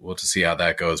 so we'll have to see how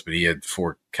that goes. But he had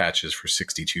 4 catches for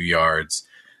 62 yards.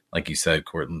 Like you said,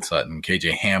 Cortland Sutton.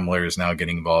 KJ Hamler is now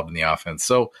getting involved in the offense.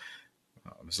 So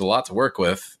there's a lot to work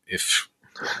with if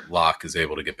Locke is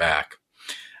able to get back.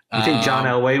 You think John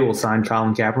Elway will sign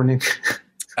Colin Kaepernick?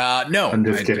 No. I'm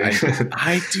just kidding.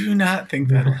 I do not think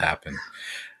that'll happen.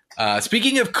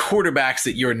 Speaking of quarterbacks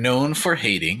that you're known for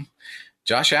hating,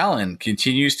 Josh Allen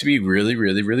continues to be really,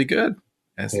 really, really good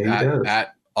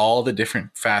at all the different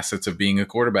facets of being a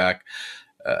quarterback.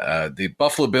 The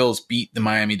Buffalo Bills beat the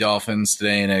Miami Dolphins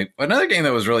today in another game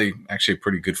that was really actually a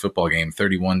pretty good football game,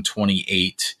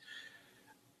 31-28.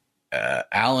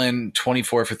 Allen,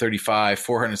 24 for 35,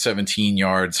 417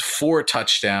 yards, 4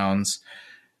 touchdowns.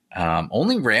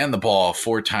 Only ran the ball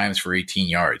 4 times for 18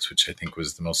 yards, which I think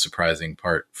was the most surprising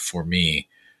part for me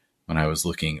when I was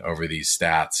looking over these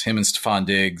stats. Him and Stephon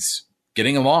Diggs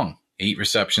getting along. 8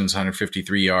 receptions,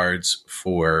 153 yards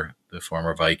for the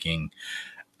former Viking.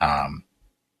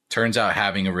 Turns out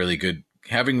having really good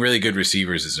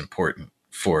receivers is important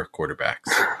for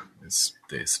quarterbacks.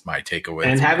 Is my takeaway.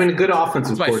 And having a good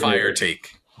offensive coordinator. My fire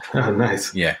take. Oh,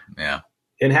 nice. Yeah.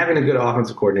 And having a good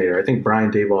offensive coordinator. I think Brian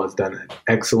Daboll has done an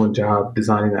excellent job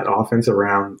designing that offense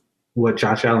around what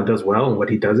Josh Allen does well and what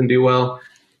he doesn't do well.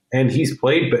 And he's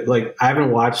played, but like I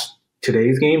haven't watched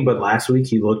today's game, but last week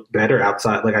he looked better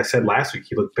outside. Like I said last week,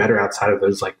 he looked better outside of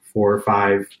those like 4 or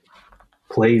 5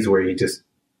 plays where he just,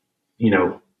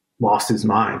 lost his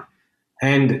mind.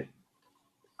 And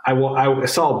I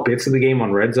saw bits of the game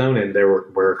on Red Zone, and there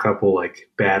were a couple like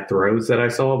bad throws that I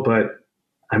saw. But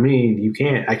I mean,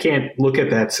 I can't look at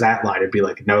that stat line and be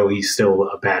like, no, he's still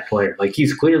a bad player. Like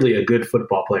he's clearly a good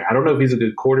football player. I don't know if he's a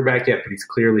good quarterback yet, but he's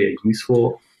clearly a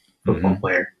useful football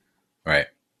player. Right.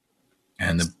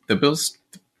 And the Bills,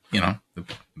 the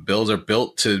Bills are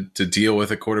built to deal with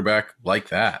a quarterback like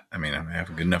that. I mean, they have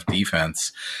a good enough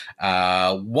defense.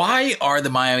 Why are the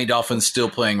Miami Dolphins still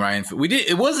playing Ryan?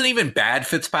 It wasn't even bad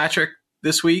Fitzpatrick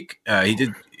this week.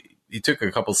 He took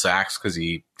a couple sacks because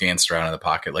he danced around in the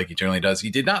pocket like he generally does. He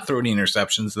did not throw any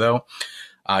interceptions though.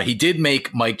 He did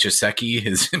make Mike Gesicki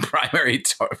his primary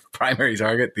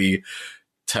target, the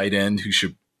tight end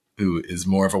who is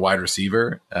more of a wide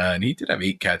receiver, and he did have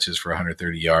 8 catches for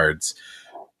 130 yards.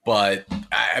 But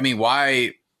I mean,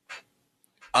 why?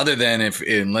 Other than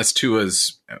unless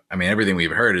Tua's, I mean, everything we've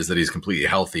heard is that he's completely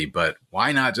healthy. But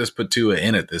why not just put Tua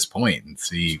in at this point and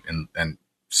see and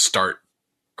start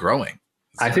growing?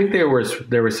 I think there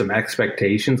were some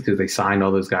expectations because they signed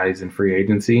all those guys in free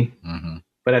agency. Mm-hmm.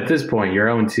 But at this point, you're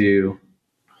 0-2.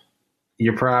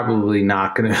 You're probably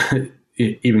not going to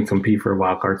even compete for a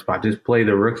wild card spot. Just play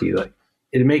the rookie. Like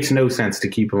it makes no sense to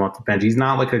keep him off the bench. He's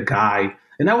not like a guy.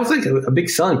 And that was like a big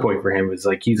selling point for him. Was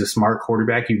like he's a smart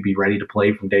quarterback. He'd be ready to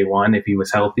play from day one if he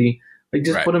was healthy. Like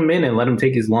just put him in and let him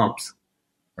take his lumps.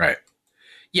 Right.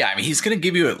 Yeah, I mean he's going to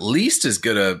give you at least as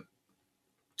good a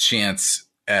chance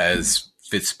as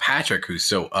Fitzpatrick, who's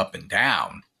so up and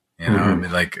down. I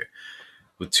mean, like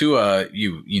with Tua,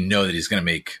 you know that he's going to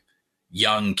make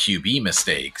young QB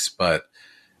mistakes, but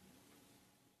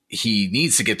he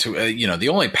needs to get to the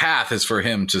only path is for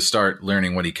him to start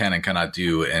learning what he can and cannot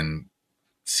do and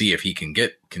see if he can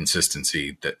get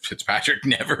consistency that Fitzpatrick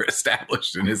never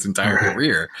established in his entire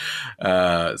career.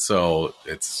 So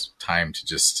it's time to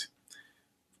just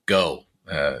go.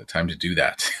 Time to do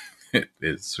that.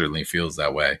 It certainly feels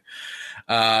that way.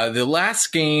 The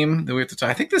last game that we have to talk,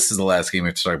 I think this is the last game we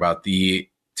have to talk about. The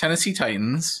Tennessee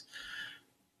Titans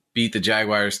beat the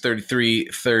Jaguars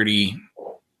 33-30.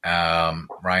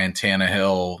 Ryan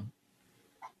Tannehill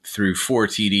threw 4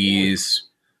 TDs,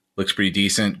 looks pretty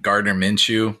decent. Gardner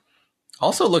Minshew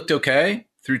also looked okay,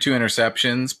 threw 2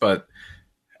 interceptions, but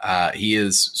he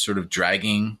is sort of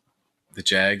dragging the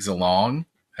Jags along,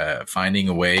 finding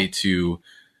a way to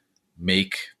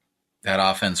make that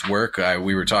offense work.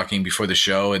 We were talking before the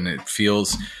show, and it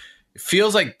feels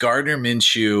like Gardner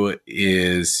Minshew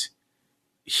is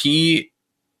he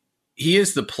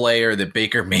is the player that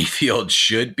Baker Mayfield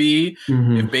should be.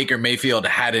 Mm-hmm. If Baker Mayfield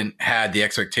hadn't had the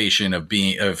expectation of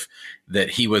that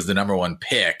he was the number 1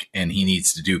 pick and he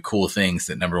needs to do cool things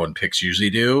that number 1 picks usually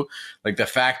do. Like the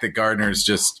fact that Gardner is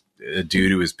just a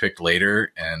dude who was picked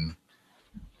later and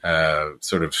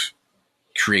sort of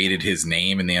created his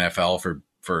name in the NFL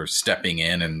for stepping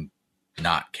in and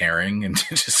not caring and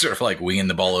just sort of like winging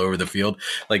the ball over the field.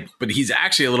 But he's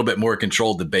actually a little bit more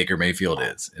controlled than Baker Mayfield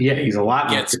is. Yeah, he's a lot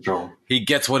more controlled. He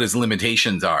gets what his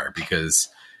limitations are, because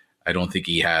I don't think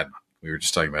he had, we were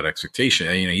just talking about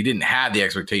expectation. He didn't have the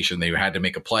expectation they had to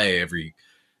make a play every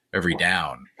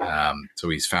down. So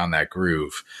he's found that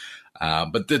groove.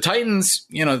 But the Titans,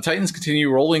 the Titans continue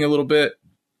rolling a little bit.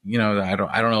 I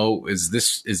don't know.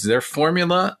 Is their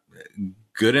formula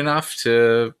good enough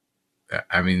to,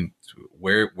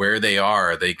 where they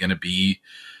are they going to be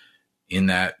in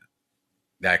that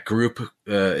group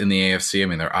in the AFC? I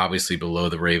mean, they're obviously below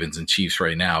the Ravens and Chiefs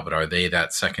right now, but are they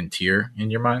that second tier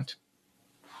in your mind?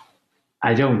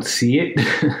 I don't see it.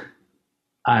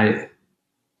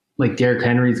 Derrick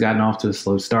Henry's gotten off to a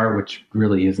slow start, which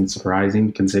really isn't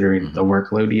surprising considering the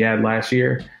workload he had last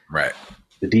year. Right.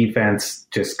 The defense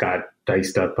just got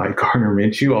diced up by Gardner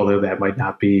Minshew, although that might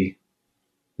not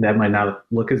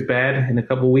look as bad in a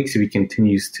couple of weeks if he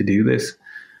continues to do this.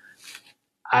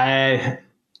 I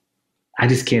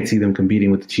just can't see them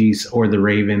competing with the Chiefs or the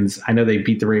Ravens. I know they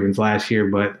beat the Ravens last year,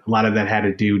 but a lot of that had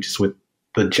to do just with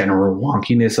the general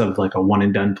wonkiness of like a one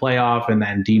and done playoff. And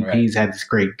then DP's had this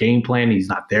great game plan. He's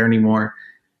not there anymore.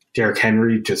 Derrick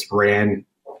Henry just ran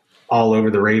all over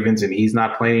the Ravens and he's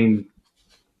not playing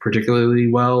particularly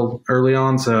well early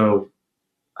on. So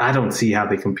I don't see how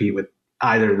they compete with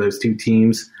either of those two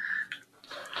teams.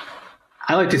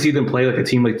 I like to see them play like a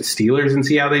team like the Steelers and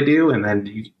see how they do. And then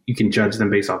you can judge them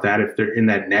based off that if they're in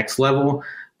that next level.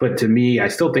 But to me, I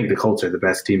still think the Colts are the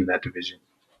best team in that division.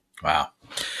 Wow.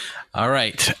 All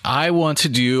right. I want to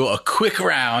do a quick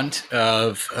round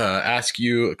of ask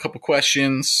you a couple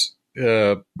questions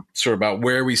sort of about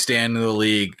where we stand in the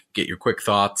league, get your quick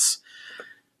thoughts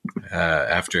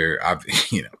after,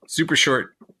 super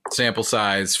short sample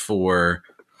size for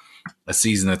a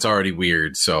season that's already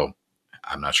weird. So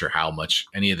I'm not sure how much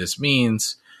any of this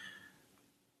means.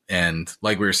 And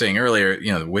like we were saying earlier,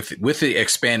 with the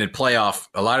expanded playoff,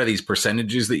 a lot of these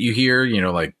percentages that you hear,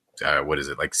 what is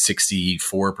it? Like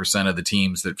 64% of the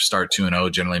teams that start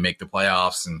 2-0 generally make the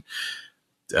playoffs. And,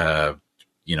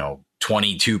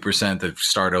 22% that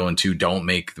start 0-2 don't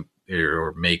make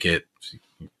or make it.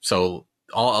 So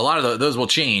a lot of those will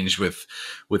change with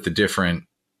the different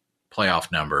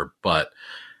playoff number. But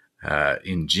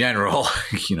in general,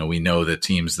 we know that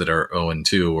teams that are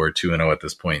 0-2 or 2-0 at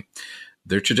this point,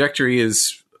 their trajectory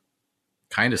is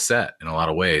kind of set in a lot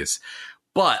of ways.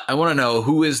 But I want to know,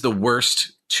 who is the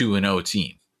worst 2-0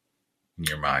 team in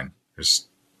your mind?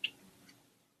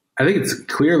 I think it's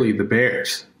clearly the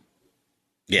Bears.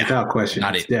 Yeah. Without question.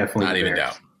 Definitely not the even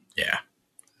Bears. doubt. Yeah.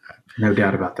 No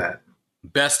doubt about that.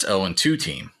 Best 0-2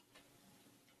 team.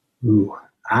 Ooh,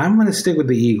 I'm going to stick with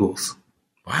the Eagles.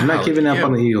 Wow, I'm not giving up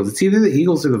on the Eagles. It's either the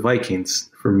Eagles or the Vikings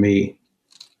for me.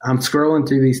 I'm scrolling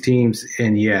through these teams,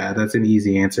 and yeah, that's an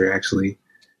easy answer, actually.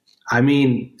 I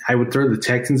mean, I would throw the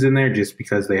Texans in there just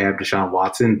because they have Deshaun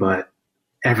Watson, but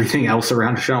everything else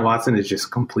around Deshaun Watson is just a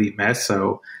complete mess.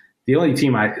 So the only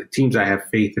teams I have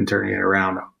faith in turning it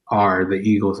around are the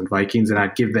Eagles and Vikings, and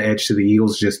I'd give the edge to the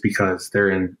Eagles just because they're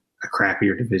in a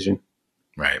crappier division.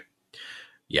 Right.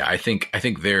 Yeah, I think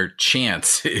their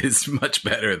chance is much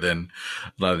better than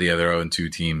a lot of the other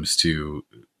 0-2 teams to,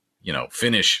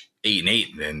 finish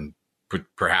 8-8 and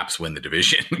perhaps win the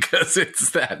division because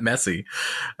it's that messy.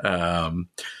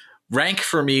 Rank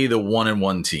for me the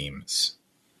 1-1 teams.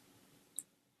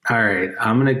 All right,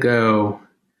 I'm gonna go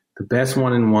the best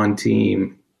 1-1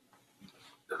 team.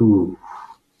 Who?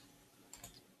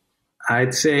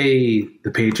 I'd say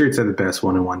the Patriots are the best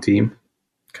 1-1 team.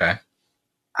 Okay.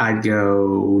 I'd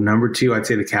go number 2. I'd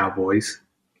say the Cowboys.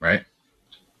 Right.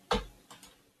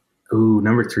 Ooh,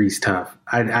 number 3 is tough.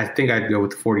 I think I'd go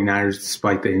with the 49ers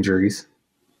despite the injuries.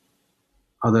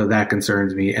 Although that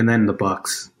concerns me. And then the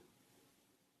Bucs.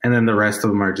 And then the rest of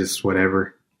them are just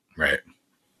whatever. Right.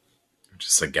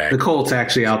 Just a guy. The Colts,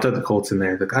 actually, I'll throw the Colts in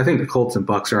there. I think the Colts and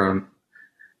Bucs are on.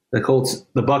 The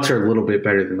Bucs are a little bit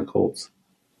better than the Colts.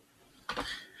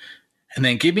 And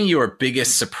then give me your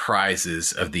biggest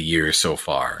surprises of the year so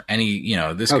far. Any,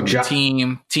 this could be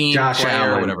team, Josh player,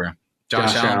 Allen. or whatever.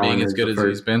 Josh Allen being as good as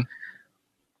he's been.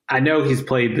 I know he's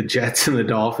played the Jets and the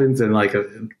Dolphins, and I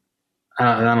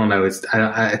don't know.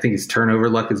 I think his turnover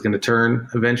luck is going to turn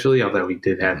eventually, although he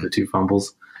did have the 2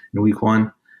 fumbles in week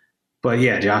 1. But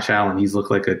yeah, Josh Allen, he's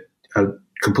looked like a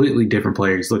completely different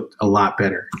player. He's looked a lot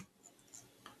better.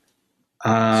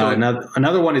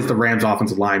 Another one is the Rams'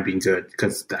 offensive line being good,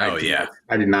 because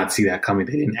I did not see that coming.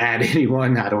 They didn't add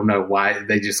anyone. I don't know why.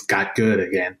 They just got good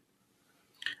again.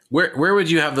 Where would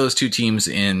you have those 2 teams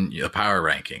in a power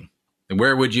ranking? And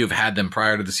where would you have had them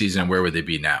prior to the season, and where would they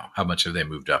be now? How much have they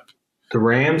moved up? The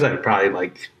Rams, I'd probably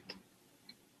like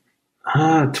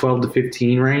 12 to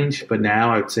 15 range, but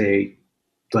now I'd say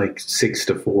like 6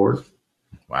 to 4.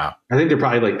 Wow. I think they're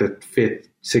probably like the 5th,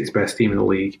 6th best team in the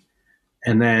league.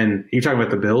 And then you're talking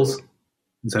about the Bills?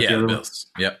 Is that the Bills.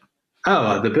 Yep.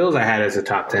 Oh, the Bills I had as a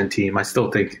top 10 team. I still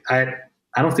think I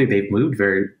don't think they've moved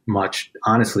very much.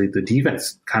 Honestly, the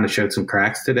defense kind of showed some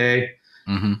cracks today.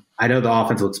 Mm-hmm. I know the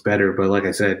offense looks better, but like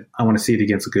I said, I want to see it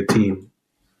against a good team.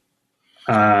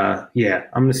 I'm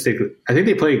going to stick with – I think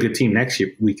they play a good team next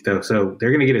week, though, so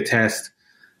they're going to get a test.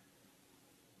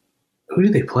 Who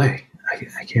did they play?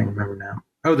 I can't remember now.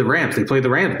 Oh, the Rams. They play the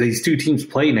Rams. These 2 teams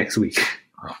play next week.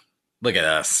 Look at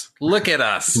us. Look at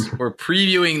us. We're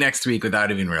previewing next week without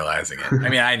even realizing it. I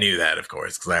mean, I knew that, of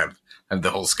course, because I have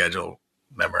the whole schedule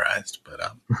memorized. But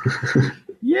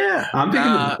yeah,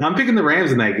 I'm picking the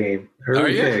Rams in that game.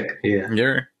 Early pick.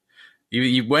 Yeah,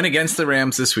 you went against the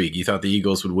Rams this week. You thought the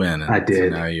Eagles would win. And I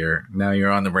did. So now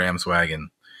you're on the Rams wagon.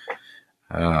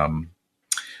 One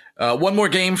more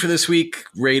game for this week: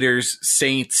 Raiders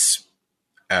Saints.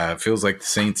 Feels like the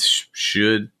Saints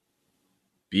should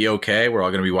be okay. We're all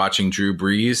going to be watching Drew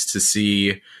Brees to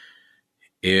see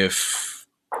if,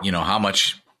 how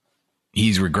much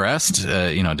he's regressed.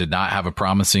 Did not have a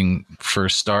promising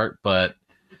first start, but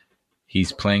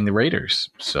he's playing the Raiders.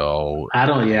 So I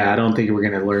don't think we're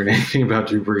going to learn anything about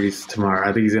Drew Brees tomorrow.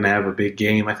 I think he's going to have a big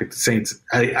game. I think the Saints,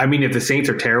 I mean, if the Saints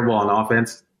are terrible on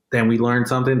offense, then we learn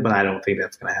something, but I don't think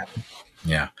that's going to happen.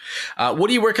 Yeah. What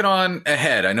are you working on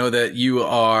ahead? I know that you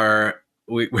are,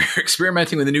 we're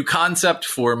experimenting with a new concept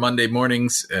for Monday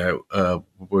mornings. We're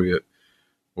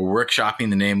workshopping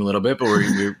the name a little bit, but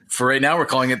we're for right now, we're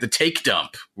calling it the take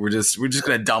dump. We're just going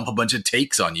to dump a bunch of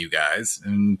takes on you guys,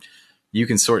 and you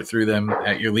can sort through them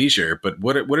at your leisure. But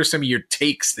what are some of your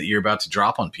takes that you're about to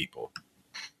drop on people?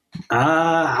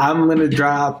 I'm going to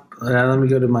drop, let me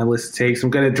go to my list of takes. I'm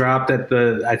going to drop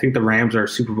that I think the Rams are a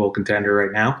Super Bowl contender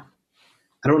right now.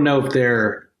 I don't know if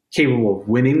they're capable of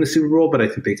winning the Super Bowl, but I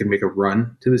think they can make a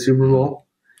run to the Super Bowl.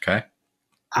 Okay.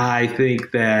 I think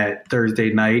that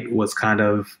Thursday night was kind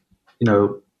of,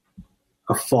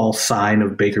 a false sign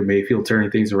of Baker Mayfield turning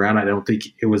things around. I don't think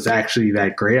it was actually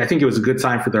that great. I think it was a good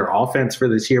sign for their offense for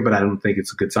this year, but I don't think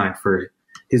it's a good sign for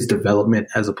his development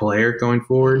as a player going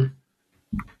forward.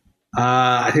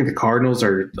 I think the Cardinals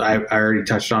are, I already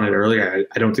touched on it earlier.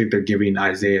 I don't think they're giving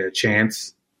Isaiah a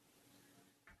chance.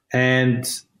 And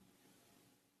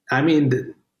I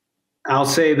mean, I'll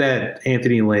say that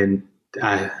Anthony Lynn,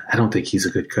 I don't think he's a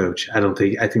good coach. I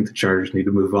think the Chargers need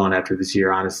to move on after this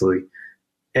year, honestly.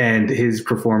 And his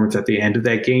performance at the end of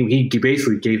that game, he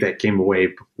basically gave that game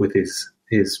away with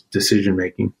his decision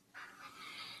making.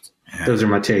 Yeah. Those are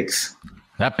my takes.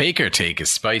 That Baker take is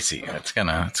spicy. It's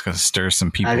gonna stir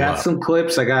some people up. I got some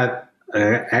clips. I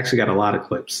actually got a lot of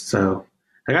clips. So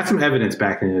I got some evidence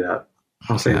backing it up.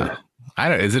 I'll say that.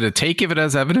 Is it a take if it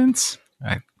has evidence?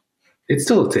 It's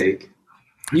still a take.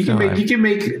 You can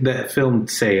make the film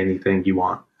say anything you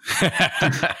want.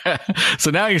 So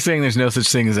now you're saying there's no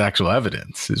such thing as actual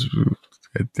evidence.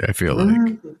 I feel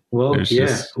like. Well,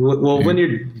 yeah. When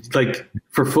you're like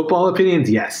for football opinions,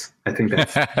 yes, I think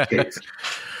that's the case.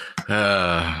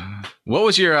 What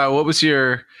was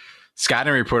your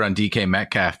scouting report on DK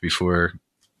Metcalf before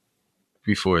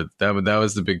that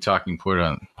was the big talking point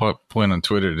on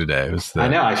Twitter today. I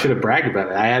know I should have bragged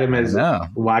about it. I had him as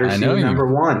wide receiver number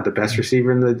 1, the best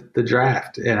receiver in the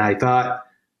draft, and I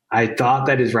thought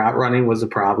that his route running was a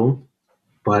problem,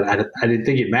 but I didn't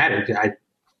think it mattered.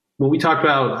 When we talked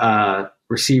about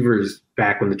receivers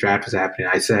back when the draft was happening,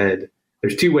 I said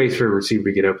there's 2 ways for a receiver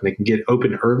to get open. They can get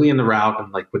open early in the route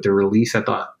and like with their release at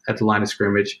the line of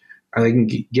scrimmage, or they can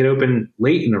get open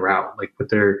late in the route, like with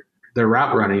their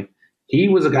route running. He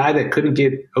was a guy that couldn't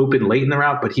get open late in the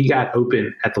route, but he got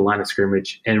open at the line of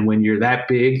scrimmage. And when you're that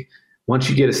big, once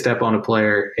you get a step on a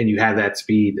player and you have that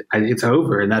speed, it's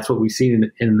over. And that's what we've seen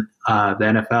in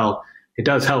the NFL. It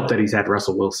does help that he's had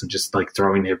Russell Wilson just like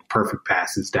throwing him perfect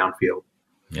passes downfield.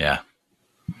 Yeah.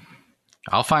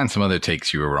 I'll find some other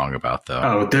takes you were wrong about, though.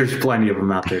 Oh, there's plenty of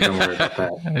them out there. Don't worry about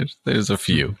that. There's a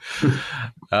few.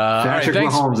 Patrick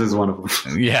Mahomes is one of them.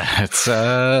 Yeah, it's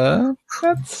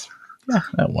that's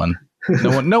that one.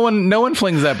 No one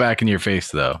flings that back in your face,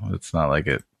 though. It's not like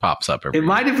it pops up every. In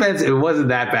my defense, it wasn't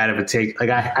that bad of a take. Like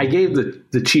I gave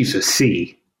the Chiefs a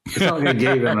C. It's not like I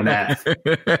gave them an F. Like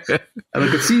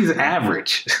a C is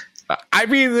average. I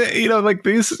mean, like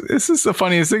this is the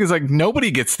funniest thing is like nobody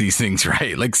gets these things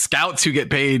right. Like scouts who get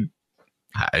paid,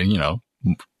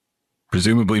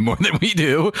 presumably more than we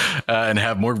do, and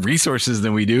have more resources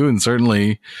than we do. And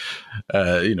certainly,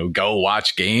 go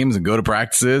watch games and go to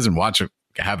practices and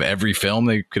have every film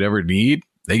they could ever need.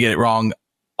 They get it wrong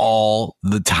all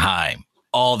the time.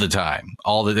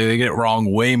 They get it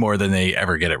wrong way more than they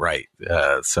ever get it right.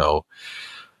 So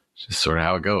just sort of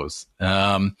how it goes.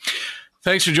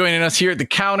 Thanks for joining us here at The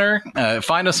Counter.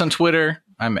 Find us on Twitter.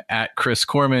 I'm at Chris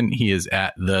Korman. He is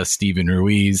at the Steven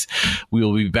Ruiz. We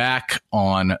will be back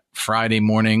on Friday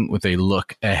morning with a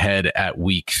look ahead at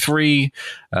week 3.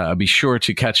 Be sure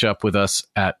to catch up with us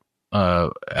at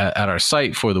our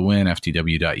site For the Win,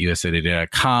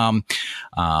 ftw.usatoday.com.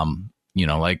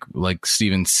 Like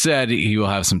Steven said, he will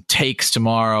have some takes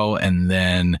tomorrow, and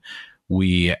then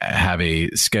we have a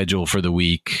schedule for the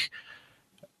week.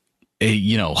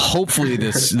 Hopefully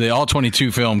the All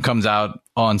 22 film comes out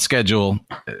on schedule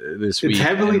this week. It's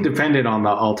heavily dependent on the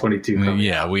All 22.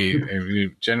 Yeah,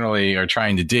 we generally are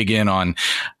trying to dig in on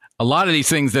a lot of these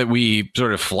things that we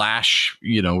sort of flash.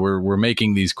 We're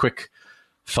making these quick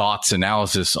thoughts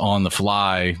analysis on the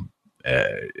fly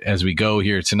as we go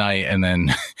here tonight, and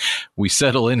then we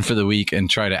settle in for the week and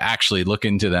try to actually look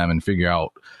into them and figure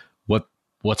out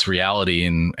what's reality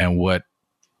and what.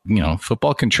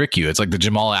 Football can trick you. It's like the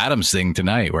Jamal Adams thing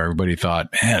tonight where everybody thought,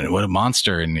 man, what a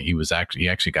monster. And he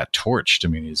actually got torched. I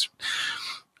mean, he's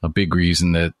a big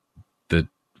reason that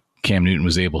Cam Newton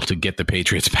was able to get the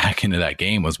Patriots back into that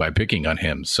game was by picking on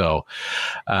him. So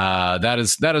that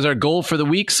is our goal for the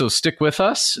week. So stick with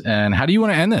us. And how do you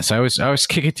want to end this? I always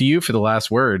kick it to you for the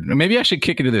last word. Maybe I should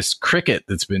kick it to this cricket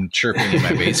that's been chirping in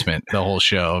my basement the whole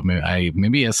show.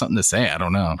 Maybe he has something to say. I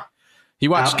don't know. He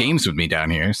watched games with me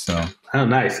down here, so. Oh,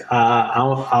 nice.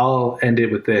 I'll end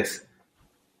it with this.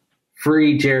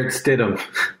 Free Jarrett Stidham.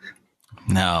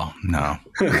 No.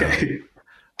 Okay.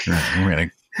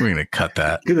 We're gonna cut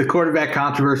that. The quarterback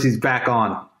controversy's back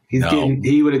on.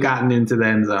 He would have gotten into the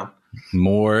end zone.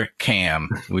 More Cam.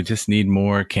 We just need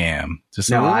more Cam. Just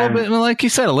a little bit, like you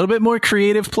said, a little bit more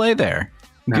creative play there.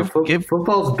 No,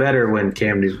 football's better when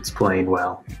Cam Newton's playing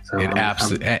well. So it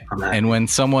absolutely, and when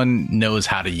someone knows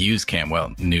how to use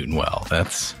Newton well,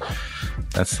 that's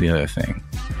the other thing.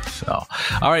 So,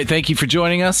 all right, thank you for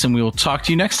joining us, and we will talk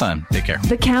to you next time. Take care.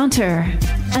 The Counter,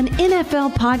 an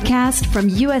NFL podcast from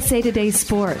USA Today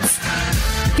Sports,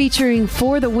 featuring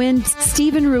For the Win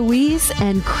Steven Ruiz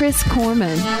and Chris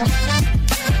Korman.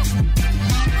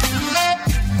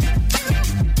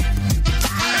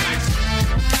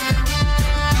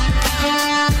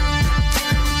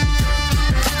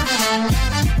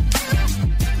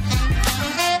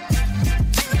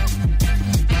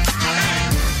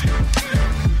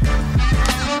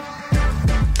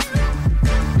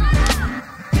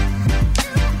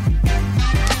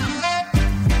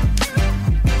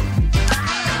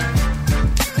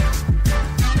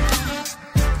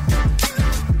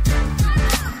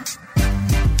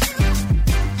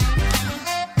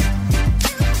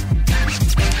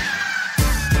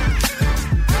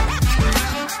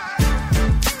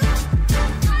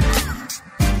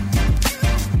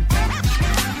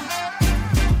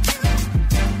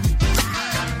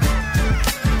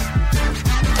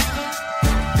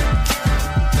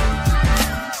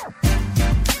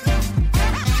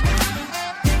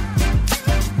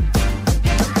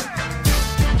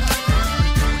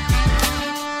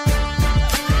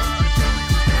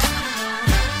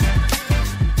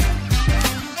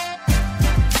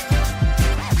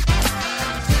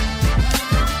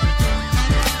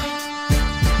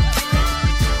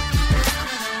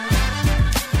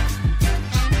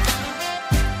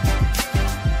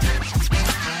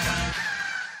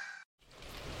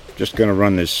 Just going to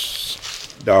run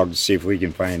this dog to see if we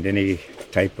can find any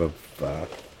type of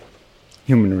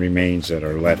human remains that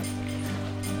are left.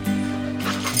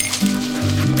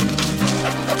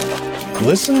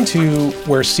 Listen to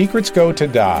Where Secrets Go to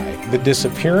Die, The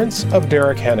Disappearance of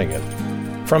Derek Hennigan.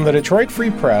 From the Detroit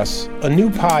Free Press, a new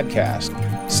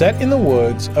podcast set in the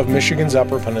woods of Michigan's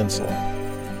Upper Peninsula.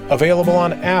 Available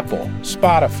on Apple,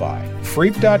 Spotify,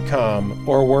 Freep.com,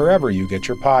 or wherever you get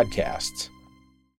your podcasts.